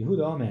dots, Rabbi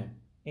Yehuda Omer,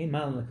 Ein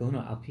Malan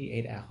Lekahuna Al Pi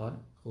Eid Echad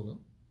Chulu.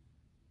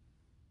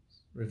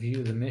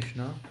 Review the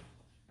Mishnah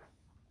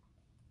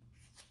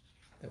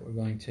that we're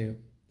going to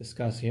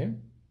discuss here.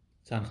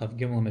 It's on Chav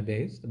Gimel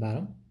Medbeis, the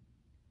bottom.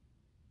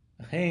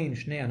 Achein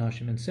Shnei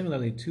Anoshim, and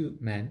similarly two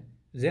men,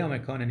 Zeh Omer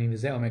Kohenani,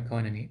 V'zeh Omer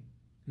Kohenani.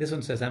 This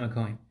one says I'm a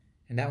Kohen,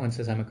 and that one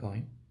says I'm a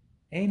Kohen.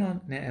 Einon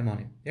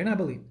Ne'emonim. They're not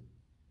believed.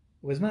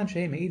 If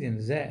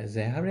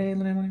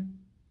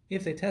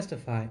they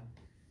testify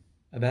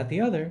about the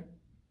other,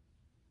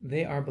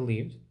 they are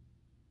believed.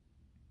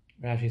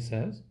 Rashi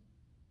says,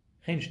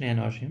 Chen shnei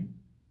anoshim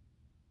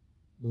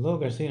lo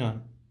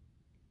garsinon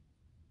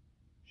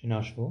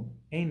shenashvu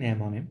ein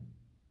ne'emonim.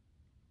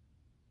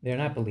 They are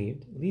not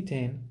believed.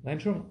 Litain laim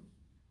truma,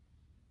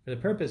 for the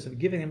purpose of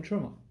giving them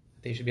truma,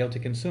 they should be able to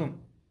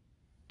consume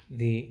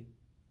the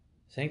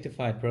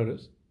sanctified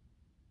produce.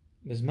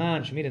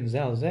 Bizman shemidin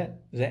zel zeh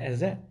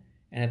zeh.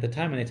 And at the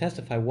time when they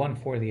testify one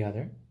for the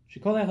other,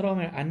 each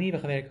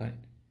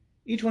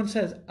one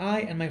says,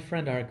 I and my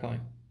friend are a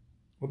Kohen.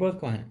 We're both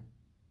Kohen.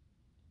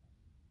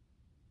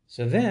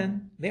 So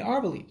then, they are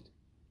believed.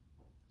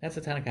 That's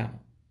the Tanna Kamma.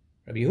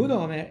 Rabbi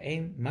Yehuda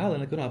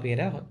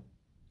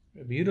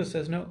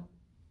says no.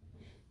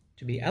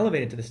 To be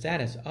elevated to the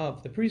status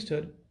of the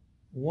priesthood,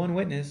 one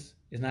witness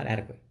is not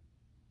adequate.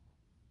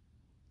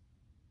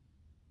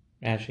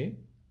 Rashi,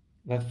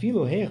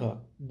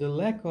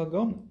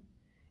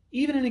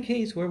 even in a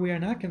case where we are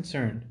not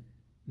concerned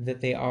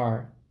that they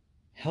are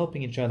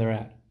helping each other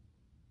out.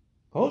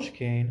 All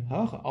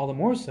the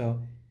more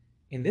so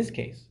in this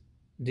case.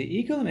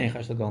 They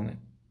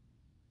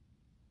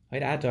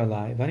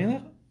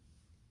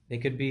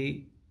could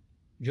be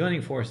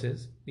joining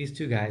forces, these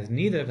two guys,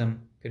 neither of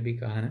them could be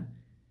Kohanim,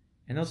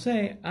 and they'll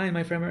say, I and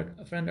my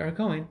friend are a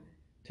Kohen,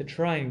 to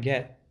try and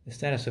get the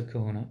status of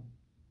Kohuna.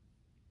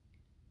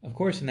 Of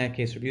course, in that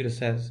case, Rabbi Yehuda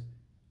says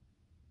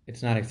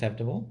it's not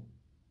acceptable.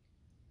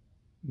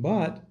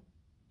 But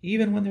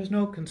even when there's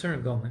no concern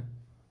of Gomer,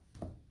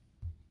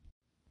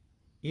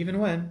 even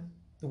when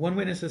the one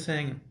witness is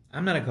saying,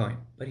 I'm not a Kohen,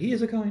 but he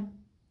is a Kohen,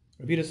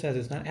 Rabbi Yehuda says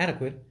it's not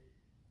adequate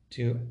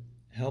to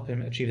help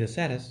him achieve the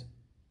status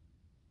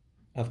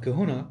of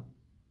Kahuna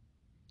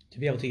to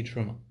be able to eat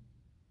Truma.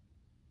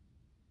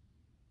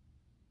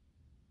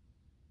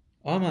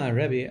 Amar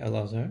Rebbe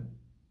Elazar,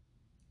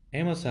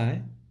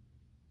 Amosai,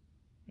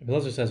 Rebbe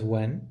Elazar says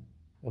when,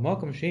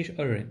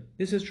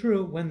 this is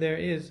true when there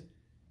is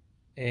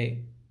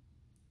a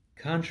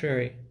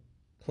contrary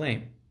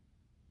claim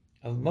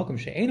of Mokum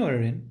She'ein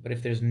Orin, but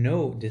if there's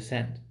no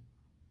dissent,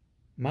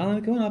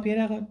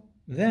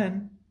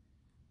 then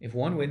if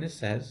one witness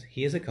says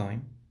he is a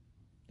Kohen,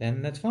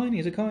 then that's fine,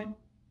 he's a Kohen.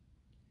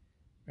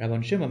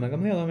 Rabban Shimon ben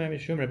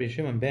Gamliel Rabbi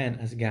Shimon ben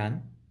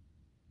Asgan.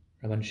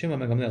 Rabban Shimon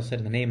ben Gamliel said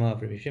in the name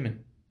of Rabbi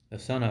Shimon, the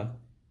son of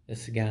the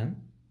Sgan,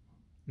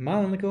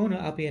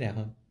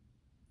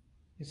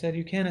 he said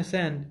you can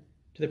ascend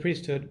to the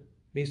priesthood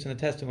based on the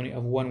testimony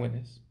of one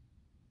witness.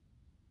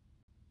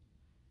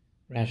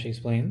 Rashi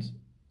explains,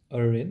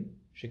 Orin,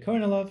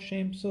 Shekarin alav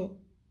Shem Psul.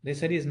 They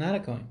said he is not a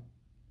Kohen.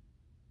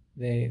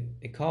 They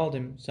called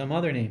him some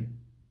other name.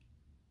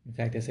 In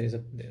fact, they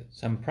said there's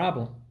some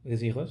problem with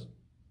his yichus.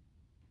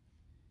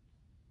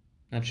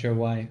 Not sure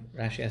why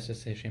Rashi has to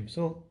say Shem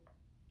Psul.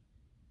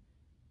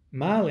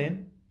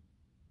 Malin,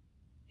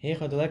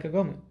 Hecha Deleka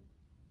Gomen.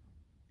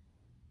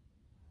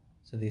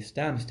 So the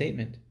Stam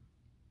statement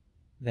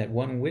that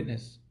one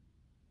witness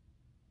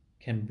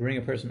can bring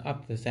a person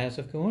up to the status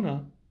of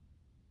Kahuna,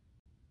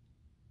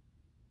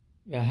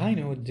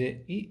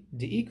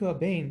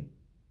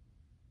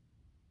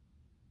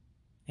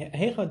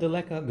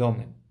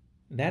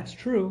 that's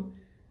true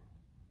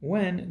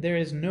when there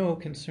is no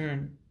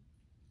concern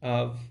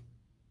of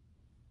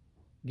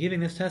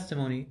giving this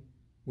testimony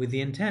with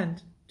the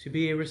intent to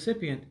be a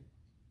recipient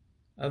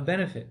of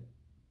benefit.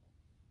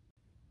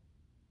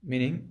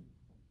 Meaning,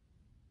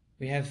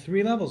 we have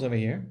three levels over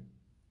here,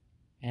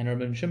 and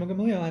Rabban Shimon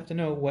Gamliel have to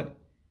know what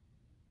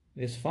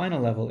this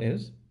final level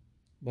is,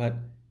 but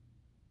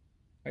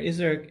is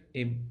there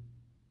a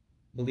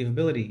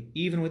believability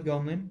even with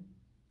Gomlin,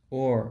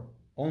 or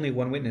only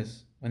one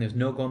witness when there's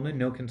no Gomlin,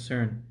 no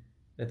concern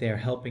that they are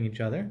helping each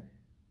other,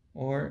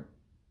 or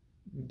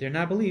they're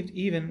not believed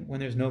even when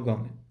there's no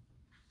Gomlin?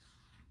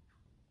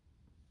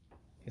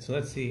 Okay, so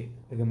let's see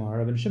the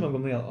Gemara. Rabban Shimon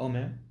Gamliel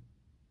Omer,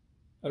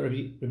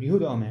 Rabbi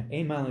Yehuda Omer,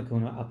 Ein Mal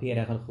Lekuna Al Pi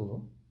Erech Al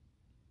Chulu.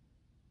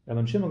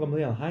 Rabban Shimon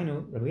Gamliel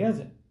Hainu Rabbi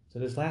Yezer. So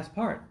this last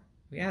part,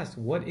 we asked,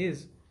 what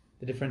is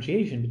the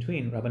differentiation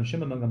between Rabban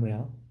Shimon ben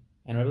Gamliel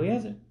and Rabbi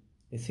Eliezer?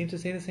 They seem to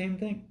say the same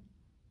thing.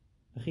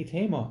 If you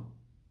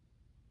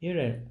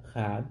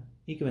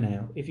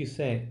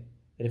say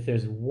that if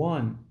there's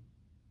one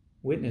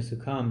witness who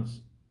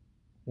comes,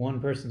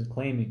 one person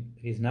claiming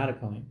that he's not a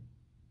Kohen,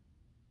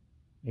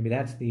 maybe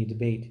that's the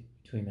debate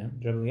between them.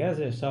 Rabbi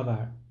Eliezer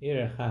Savar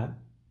Ir Echad.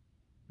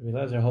 Rabbi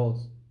Eliezer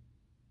holds.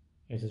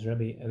 Here says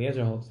Rabbi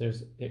Eliezer holds. There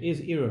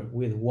is error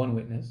with one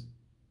witness.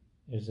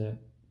 There's a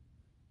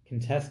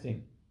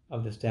contesting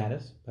of the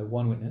status by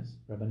one witness.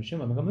 Rabban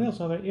Shimon ben Gamliel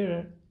Savar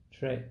Ir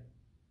Trey.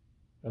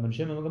 Rabban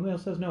Shimon ben Gamliel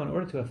says no. In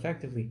order to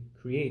effectively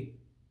create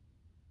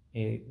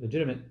a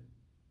legitimate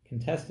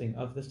contesting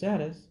of the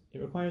status,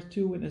 it requires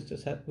two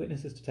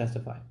witnesses to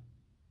testify.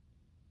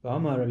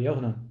 V'amar Rabbi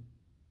Yochanan,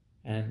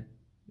 and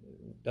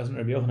doesn't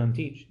Rabbi Yochanan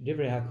teach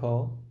Divrei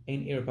HaKol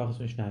ein ir pachos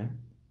mishnayim?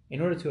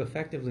 In order to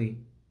effectively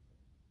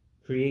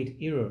create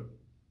irur,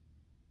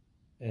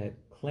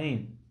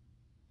 claim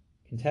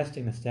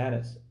contesting the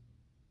status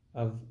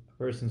of a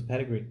person's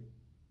pedigree,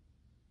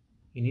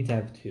 you need to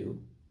have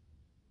two.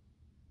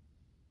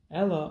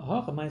 Ella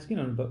hacha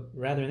ma'askinon, but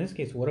rather in this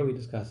case, what are we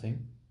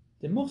discussing?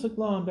 The muchzik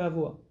la'an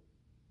be'avua,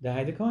 the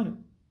haidekanu.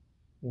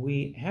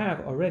 We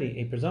have already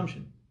a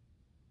presumption.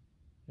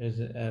 There's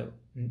a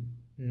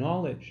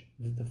knowledge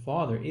that the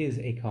father is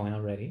a Kohen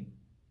already,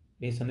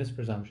 based on this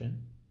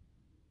presumption.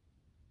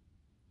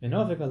 And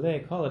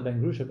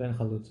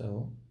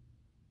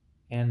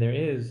there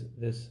is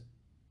this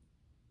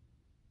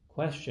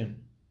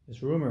question,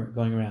 this rumor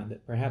going around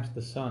that perhaps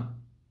the son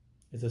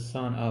is the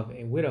son of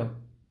a widow,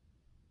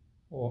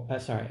 or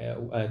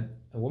a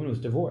woman who's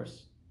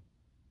divorced.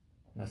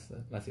 Unless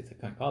it's a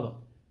Kohen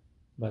Gadol.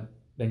 But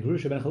Ben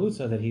Grusha Ben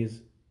Chalutza, that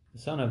he's the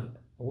son of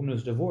a woman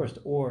who's divorced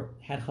or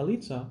had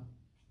Chalitza,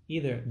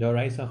 either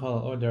Doraisa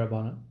Chalal or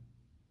Darabana.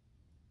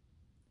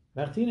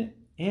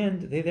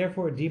 And they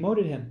therefore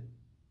demoted him,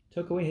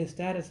 took away his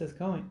status as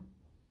Kohen.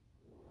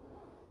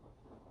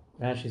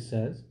 Rashi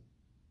says,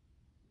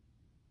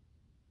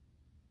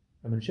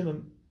 Rabban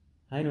Shimon,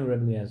 Hainu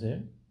Rabbi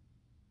Eliezer,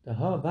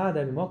 Taha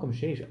Bada b'mokom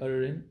sheish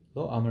arurin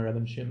lo amar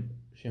Rabban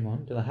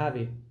Shimon,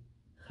 Delahavi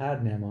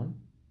Chad Ne'emon,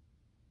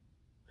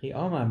 Chi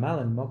amar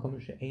malan mokom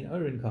she'ein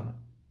arurin kama.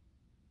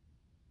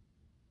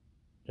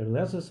 Rabbi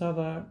Eliezer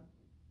Savar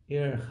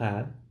Ir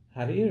Chad,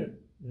 Havi Ir,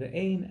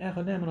 Ve'ein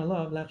echad ne'emon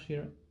alav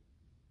lachshira.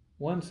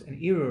 Once an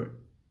error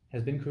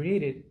has been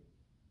created,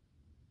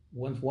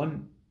 once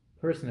one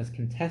person has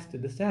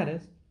contested the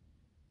status,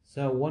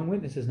 so one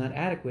witness is not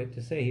adequate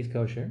to say he's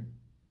kosher.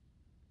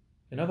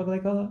 And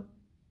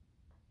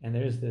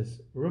there's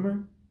this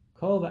rumor,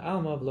 kol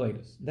va'alma of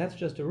loidus. That's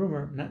just a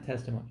rumor, not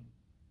testimony,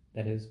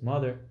 that his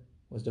mother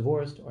was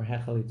divorced or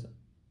had chalitza.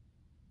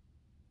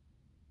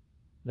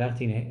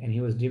 Vartine, and he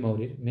was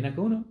demoted,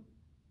 minakuna.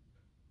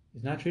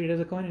 He's not treated as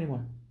a Kohen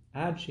anymore.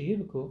 Ad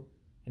shehivaku,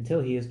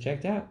 until he is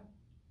checked out.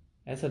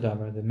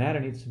 Esadavar, the matter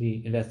needs to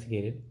be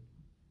investigated.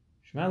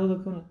 Shmalu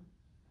lakuna.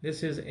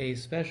 This is a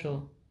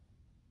special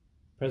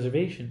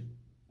preservation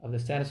of the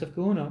status of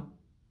kahuna,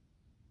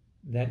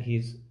 that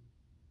he's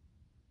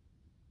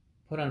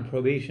put on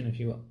probation, if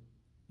you will,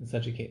 in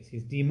such a case.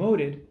 He's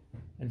demoted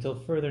until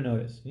further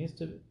notice. He needs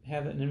to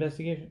have an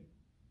investigation.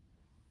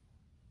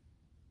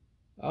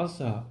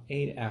 Also,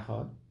 Eid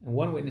Echad, and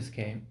one witness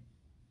came,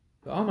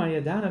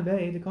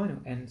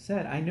 and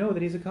said, I know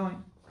that he's a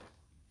Kohen.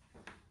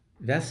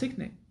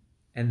 Vasikne.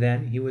 And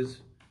then he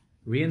was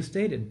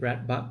reinstated,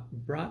 brought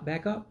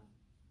back up.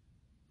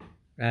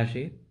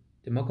 Rashi,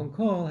 Demokom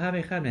Kol Have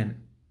Echad.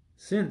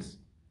 Since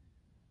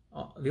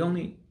the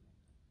only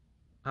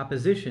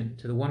opposition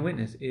to the one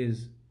witness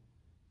is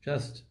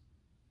just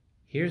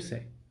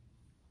hearsay,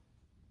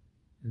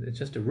 it's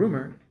just a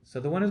rumor, so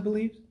the one is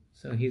believed,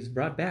 so he's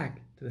brought back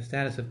to the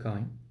status of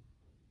Kohen.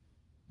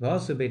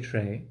 V'asu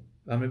betray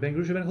Amr ben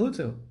Grusha ben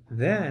Chalutzu.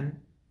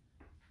 Then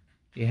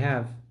you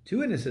have two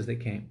witnesses that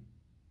came,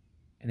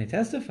 and they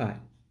testified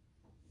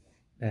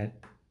that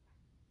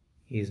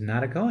he's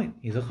not a Kohen,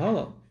 he's a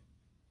Cholol.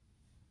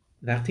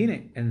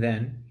 Vartine, and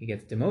then he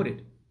gets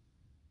demoted.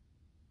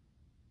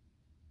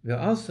 And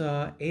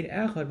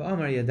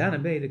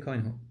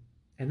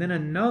then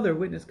another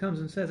witness comes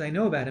and says, I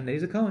know about him, that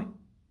he's a Kohen.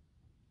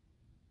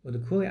 And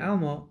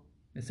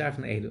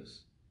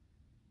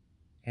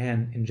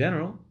in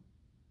general,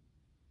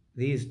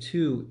 these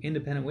two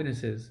independent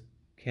witnesses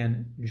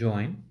can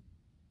join.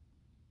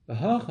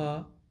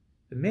 What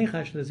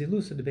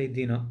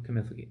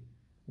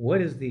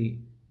is the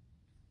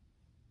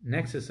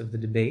nexus of the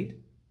debate?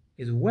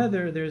 Is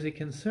whether there's a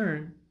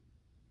concern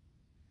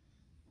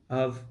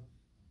of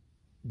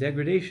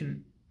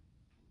degradation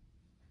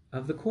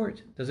of the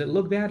court. Does it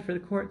look bad for the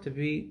court to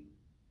be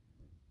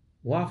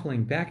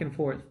waffling back and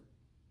forth?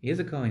 He is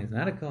a Kohen, he's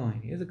not a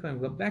Kohen, he is a Kohen,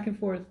 we go back and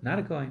forth, not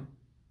a Kohen.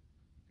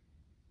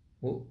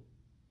 Well,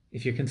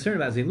 if you're concerned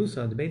about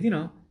Zilusa, the Beit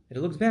Dino, that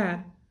it looks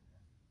bad,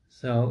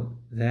 so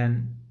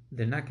then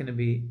they're not going to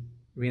be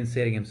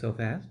reinstating him so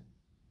fast.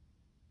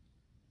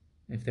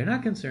 If they're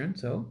not concerned,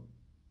 so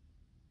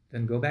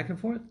then go back and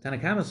forth.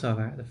 Tanakama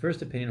Savar, the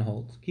first opinion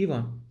holds,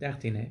 Kivon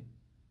Dachtine,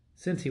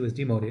 since he was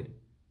demoted,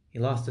 he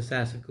lost the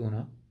status of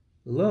Kuna,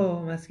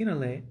 Lo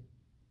Maskinale,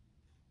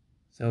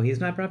 so he's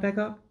not brought back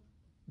up.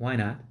 Why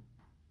not?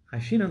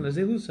 Hashina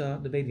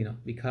Lezelusa the Beidina,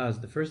 because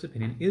the first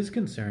opinion is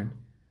concerned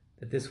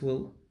that this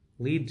will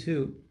lead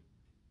to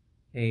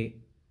a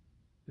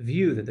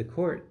view that the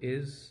court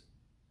is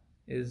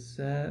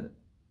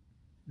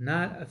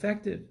not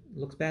effective,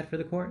 looks bad for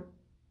the court.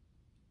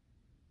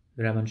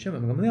 Rabban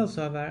Shimon Gamliel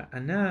Savar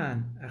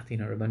Anan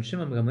Achtina. Rabban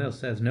Shimon Gamliel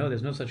says, no,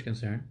 there's no such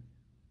concern.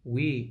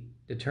 We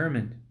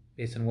determined,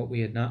 based on what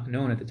we had not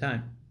known at the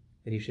time,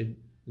 that he should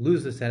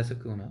lose the status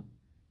of Kuna.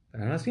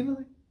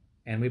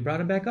 And we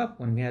brought him back up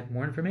when we had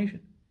more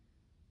information.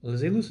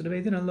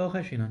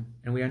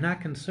 And we are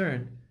not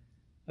concerned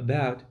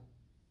about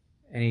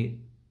any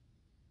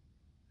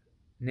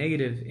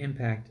negative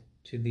impact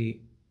to the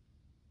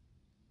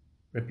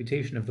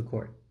reputation of the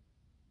court.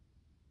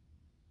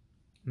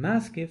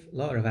 Maskif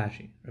la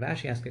Ravashi.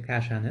 Ravashi asked a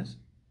kasha on this.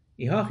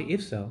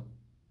 If so,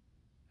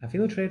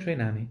 afilu trei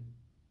nami.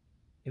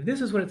 If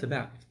this is what it's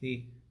about, if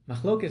the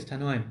machlokes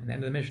tanoim at the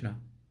end of the Mishnah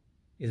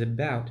is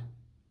about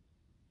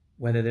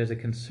whether there's a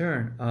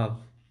concern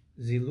of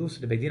zilus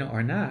de bedina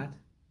or not,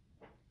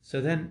 so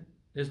then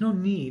there's no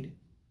need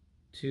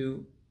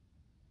to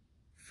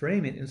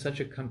frame it in such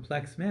a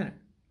complex manner.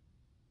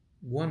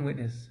 One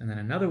witness and then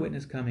another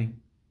witness coming.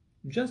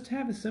 Just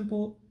have a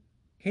simple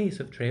case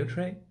of trei o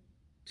trei,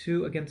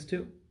 2 against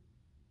 2.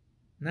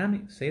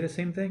 Nami, say the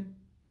same thing.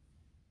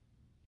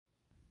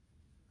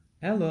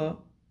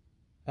 Elo,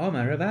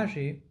 Omar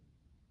Ravashi.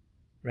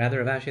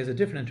 Rather, Ravashi has a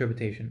different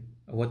interpretation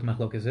of what the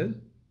machlokes is.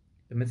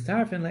 The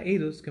mitzarfin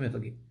la'edus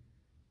kamitlagi.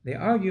 They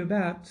argue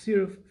about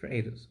siruf for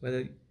edus,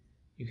 whether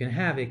you can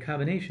have a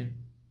combination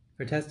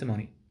for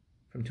testimony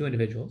from 2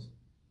 individuals.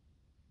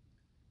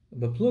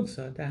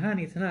 B'plugsa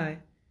tahani tanai,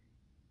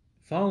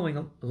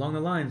 following along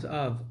the lines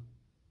of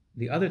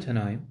the other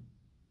tanaim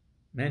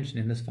mentioned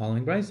in this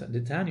following brisa,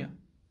 Ditanya,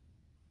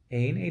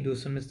 ein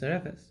edusun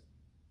mistarefes.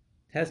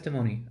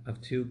 Testimony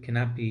of 2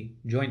 cannot be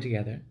joined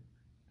together,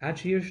 ad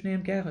sheyir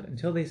shneim kechad,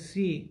 until they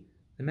see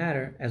the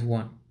matter as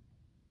one.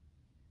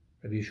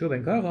 Rabbi Yeshua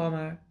ben Karcha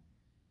Amar.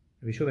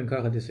 Rabbi Yeshua ben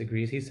Karcha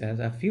disagrees. He says,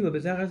 afilu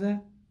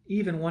b'zeh,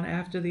 even one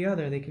after the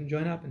other, they can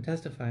join up and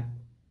testify.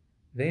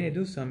 Vein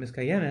edusam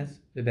miskayemes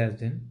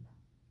bebezdin,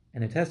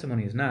 and the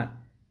testimony is not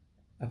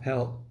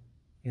upheld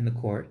in the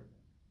court.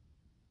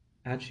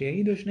 Ad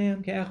sheyidu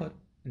shneim ke'echad,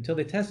 until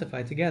they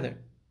testify together.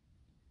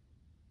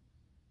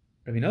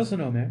 Rabbi Nosson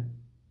Omer,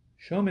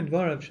 shomin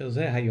dvarav shel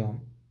zeh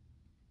hayom.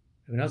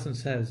 Rabbi Nosson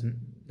says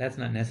that's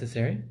not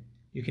necessary.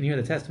 You can hear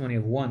the testimony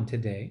of one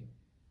today.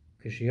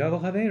 And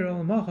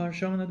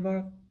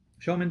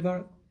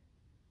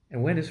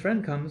when his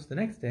friend comes the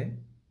next day,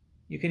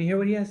 you can hear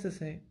what he has to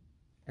say.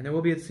 And there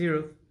will be a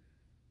tziruf,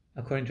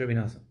 according to Rabbi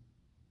Nosson.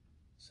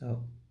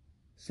 So,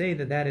 say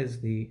that is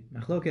the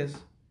machlokes,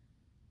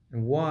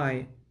 and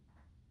why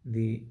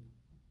the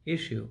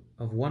issue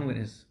of one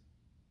witness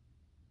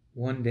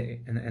one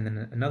day and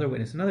then another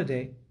witness another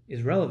day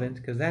is relevant,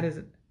 because that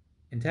is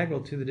integral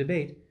to the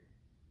debate,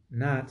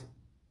 not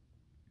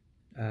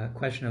a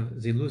question of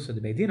zilusa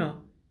de beidina,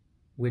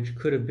 which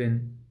could have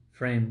been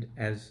framed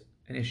as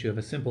an issue of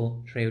a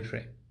simple trei o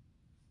trei,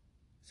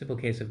 simple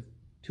case of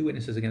 2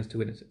 witnesses against 2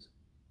 witnesses.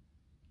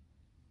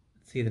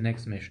 Let's see the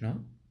next Mishnah.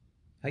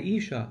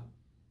 Ha'isha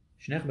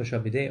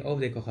shnechbasha b'dei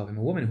ovdei kochavim,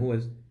 a woman who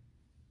was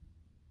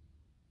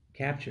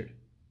captured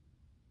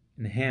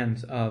in the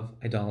hands of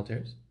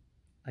idolaters,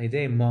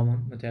 aidei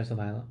mamon mater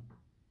salayla,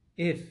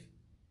 if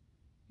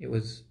it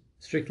was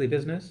strictly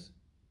business,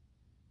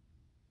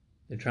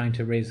 they're trying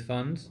to raise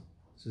funds,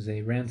 this is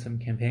a ransom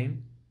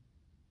campaign,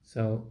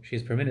 so she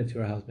is permitted to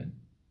her husband.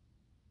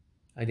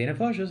 Aidei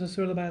nefashos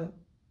asur l'bayla.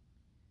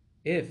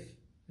 If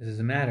this is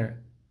a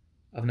matter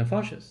of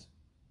nefashos,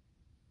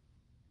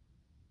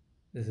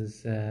 this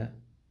is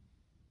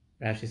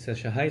Rashi says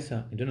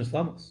shahaisa idunus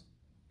lamos,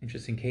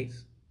 interesting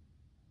case.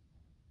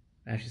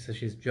 Rashi says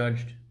she's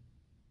judged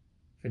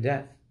for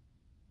death,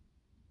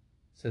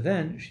 so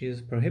then she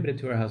is prohibited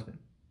to her husband,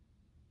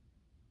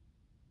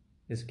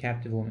 this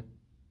captive woman.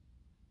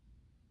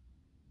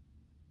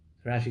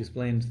 Rashi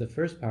explains the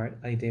first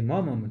part,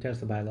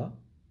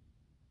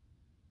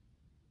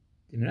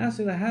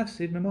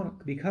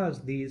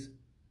 because these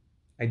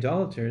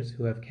idolaters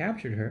who have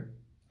captured her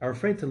are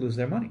afraid to lose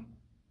their money.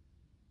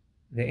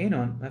 They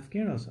want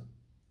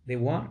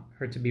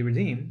her to be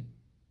redeemed,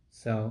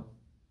 so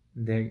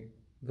they're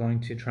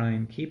going to try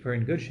and keep her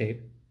in good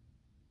shape,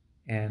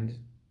 and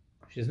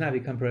she does not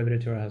become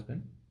prohibited to her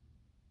husband.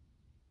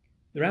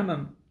 The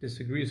Rambam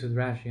disagrees with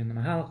Rashi in the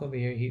Mahalach over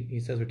here. He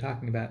says we're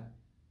talking about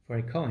for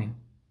a Kohen,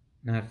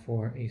 not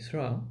for a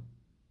Yisrael.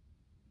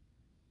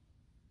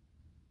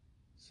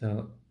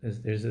 So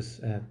there's this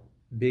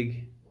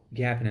big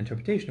gap in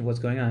interpretation of what's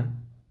going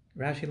on.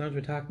 Rashi learns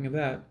we're talking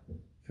about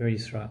for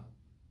Yisrael.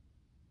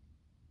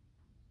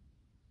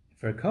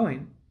 For a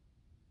Kohen,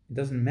 it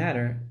doesn't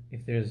matter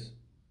if there's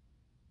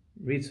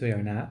Ritzui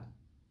or not,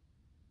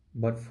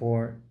 but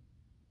for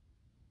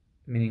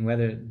meaning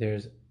whether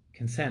there's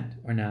consent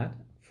or not,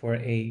 for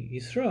a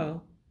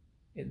Yisrael,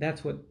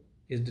 that's what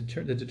is the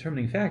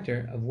determining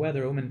factor of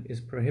whether a woman is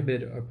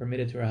prohibited or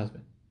permitted to her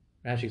husband.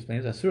 Rashi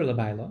explains, Asur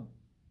labayla,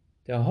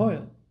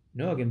 te'ahoil,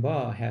 noagin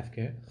ba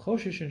hefker,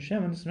 choshish and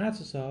shemen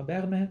sratzasa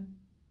be'er mehen.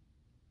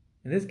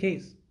 In this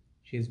case,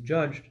 she is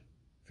judged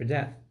for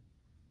death.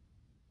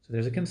 So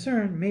there's a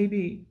concern,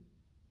 maybe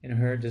in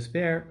her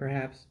despair,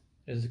 perhaps,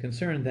 there's a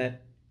concern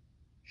that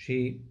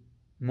she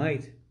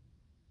might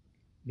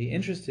be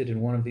interested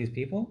in one of these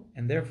people,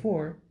 and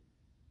therefore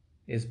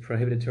is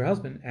prohibited to her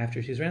husband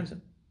after she's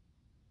ransomed.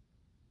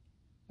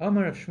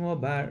 Amar Rav Shmuel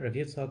bar Rav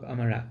Yitzchak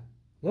Amar Rav,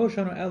 Lo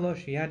shanu elo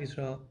sheyad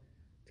Yisrael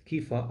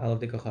tkifa alav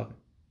dekachavim.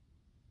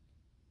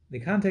 The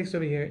context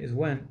over here is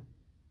when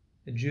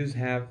the Jews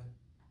have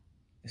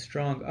a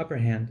strong upper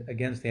hand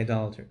against the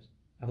idolaters.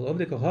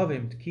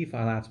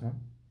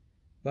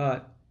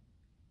 But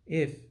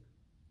if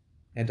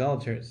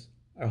idolaters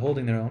are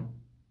holding their own,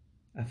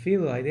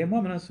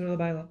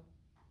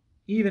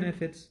 even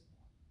if it's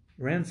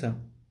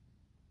ransom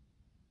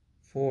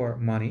for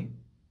money,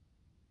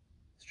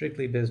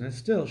 strictly business,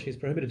 still she's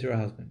prohibited to her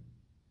husband.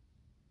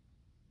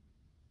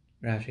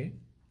 Rashi,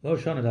 Lo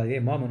shana dal yeh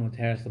mammon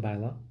uteres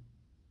l'bayla,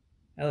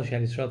 elo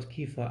sheyad Yisrael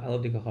tkifa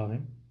alav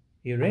dekachavim,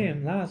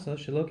 yireim la'asa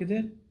shelo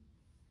kedin.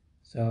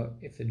 So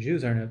if the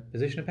Jews are in a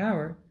position of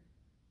power,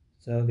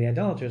 so the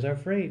idolaters are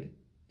afraid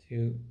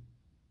to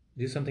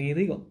do something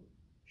illegal.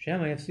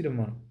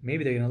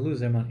 Maybe they're going to lose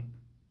their money.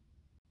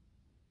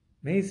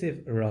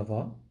 Meisiv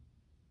Rava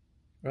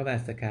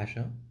asked the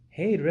Kasha,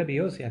 Hey, Rabbi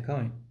Yossi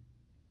HaKohen.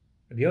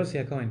 Rabbi Yossi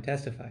HaKohen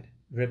testified,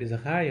 Rabbi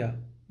Zachariah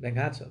ben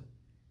Katzov,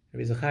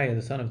 Rabbi Zachariah,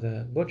 the son of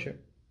the butcher,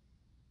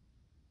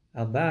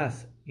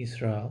 Albas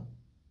Yisrael,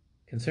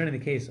 concerning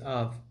the case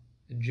of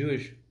a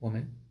Jewish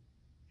woman,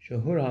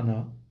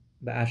 Shohurana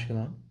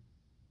Ba'ashkelon.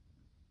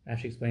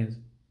 Rashi explains,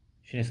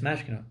 Shines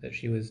Mashkeno, that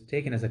she was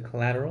taken as a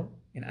collateral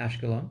in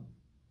Ashkelon.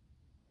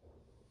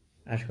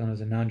 Ashkelon is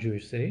a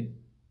non-Jewish city.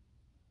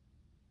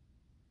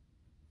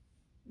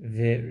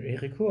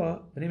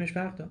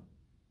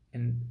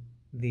 And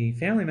the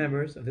family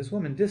members of this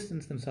woman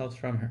distanced themselves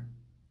from her.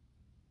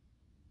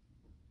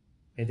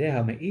 And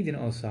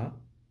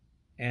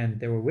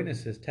there were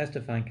witnesses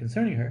testifying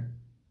concerning her.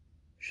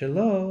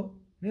 Shelo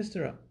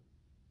nistera.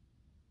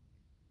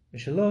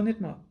 Shelo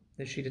nitma.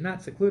 That she did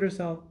not seclude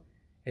herself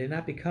and did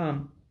not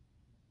become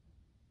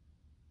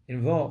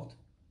involved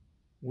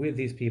with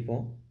these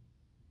people.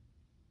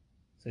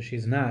 So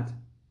she's not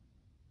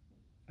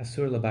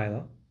asur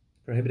labayla,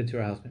 prohibited to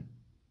her husband.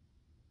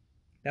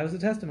 That was the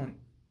testimony.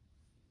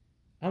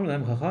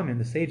 Amrulem chachamim,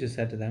 the sages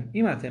said to them,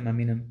 Imatem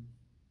aminim.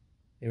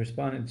 They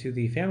responded to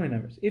the family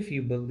members, if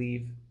you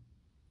believe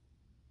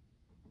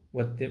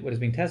what is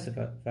being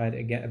testified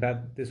again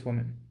about this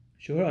woman,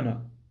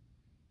 shuhurana,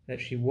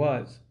 that she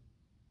was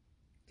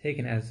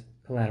taken as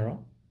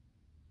collateral,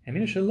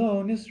 amina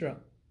shalo nisra.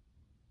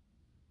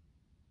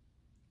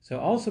 So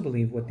also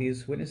believe what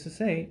these witnesses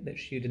say, that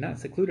she did not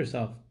seclude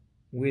herself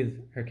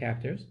with her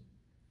captors,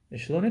 the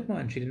shalo nitma,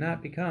 and she did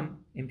not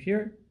become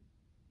impure.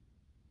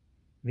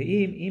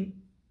 And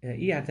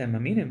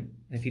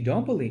if you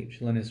don't believe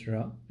shalo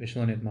nisra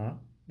v'shalo nitma,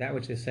 that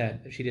which is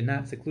said, that she did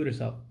not seclude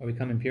herself or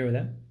become impure with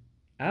them,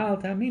 al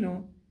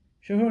taminu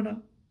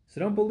shahurna. So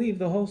don't believe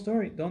the whole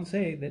story. Don't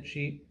say that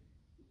she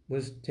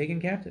was taken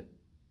captive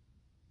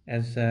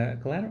as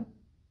collateral.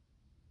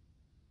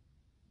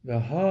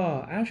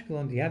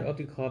 Ashkelon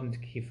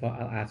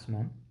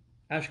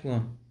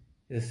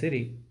is a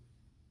city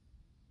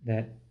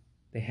that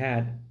they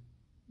had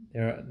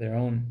their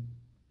own,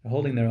 they're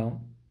holding their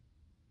own.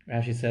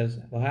 Rashi says,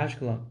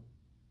 Ashkelon,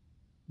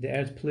 the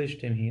Eretz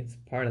Plishtim, it's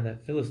part of the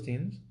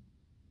Philistines'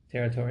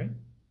 territory.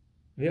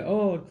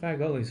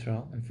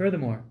 And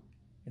furthermore,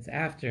 it's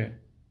after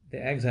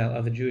the exile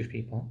of the Jewish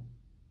people.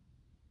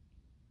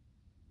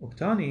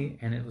 Uktani,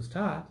 and it was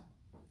taught,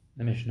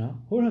 the Mishnah,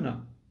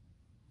 Hurana,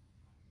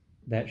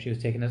 that she was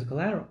taken as a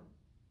collateral.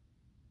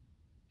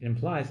 It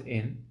implies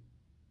in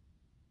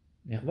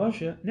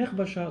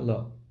Nechbasha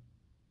lo.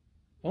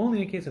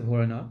 Only in case of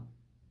Hurana,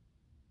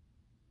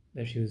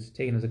 that she was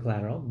taken as a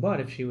collateral,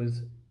 but if she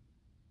was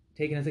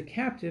taken as a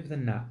captive,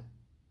 then not.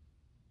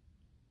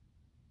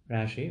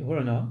 Rashi,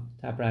 Hurana,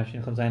 top Rashi,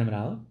 and Chavzayin Amar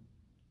Aleph,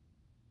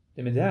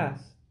 the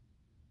Midas,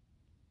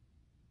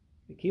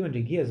 the Kiwan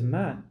Jigiyaz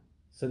Man.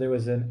 So there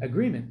was an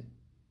agreement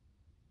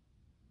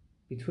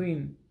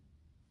between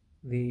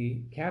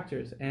the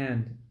captors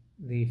and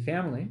the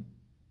family.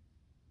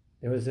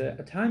 There was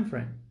a time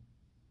frame.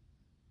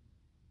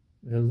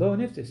 The lo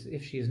niftis,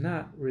 if she is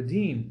not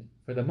redeemed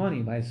for the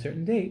money by a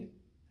certain date,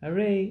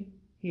 arei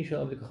he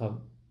shall abdikachav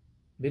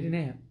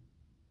bidinehem.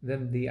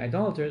 Then the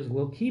idolaters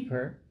will keep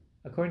her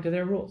according to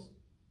their rules.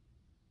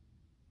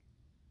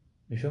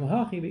 Mishum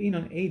hachi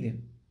be'inon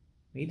edim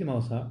mi'idim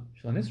osa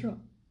shel nisra.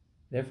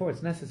 Therefore,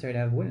 it's necessary to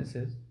have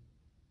witnesses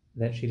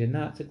that she did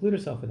not seclude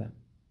herself with them.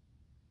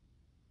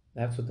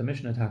 That's what the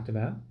Mishnah talked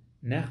about.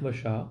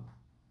 Nechbasha,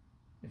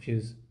 if she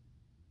was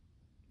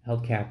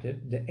held captive,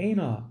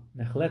 de'ena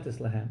nechletes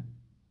lahem,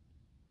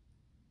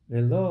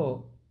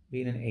 velo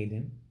being an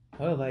Adim,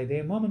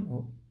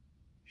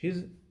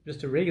 she's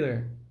just a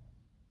regular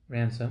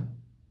ransom.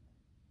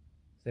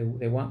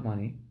 They want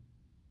money,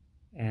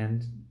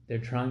 and they're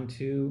trying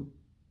to.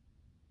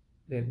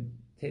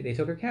 They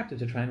took her captive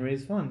to try and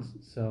raise funds.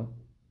 So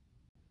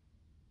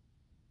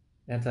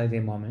that's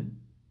Aidei Mammon.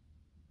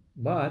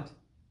 But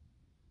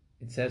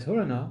it says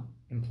Hurana,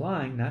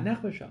 implying not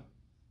Nechbasha.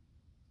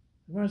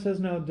 The Gemara says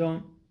no,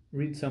 don't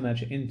read so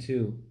much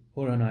into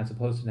Hurana as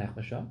opposed to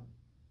Nechbasha.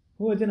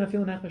 Who didn't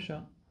feel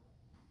Nechbasha?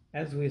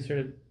 As we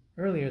asserted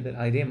earlier, that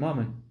Aidei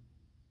Mammon,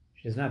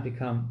 she does not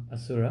become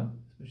Asura,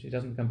 so she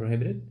doesn't become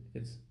prohibited.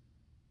 It's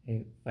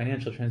a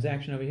financial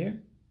transaction over here.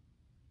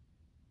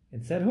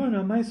 It said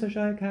Hurana Maisa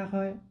Shai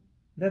Kachai.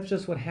 That's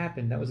just what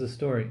happened. That was the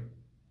story.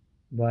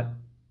 But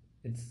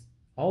it's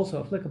also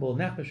applicable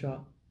Nechbasha.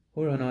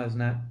 Hurana is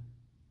not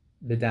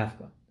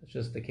B'dafka. That's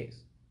just the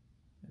case.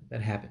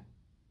 That happened.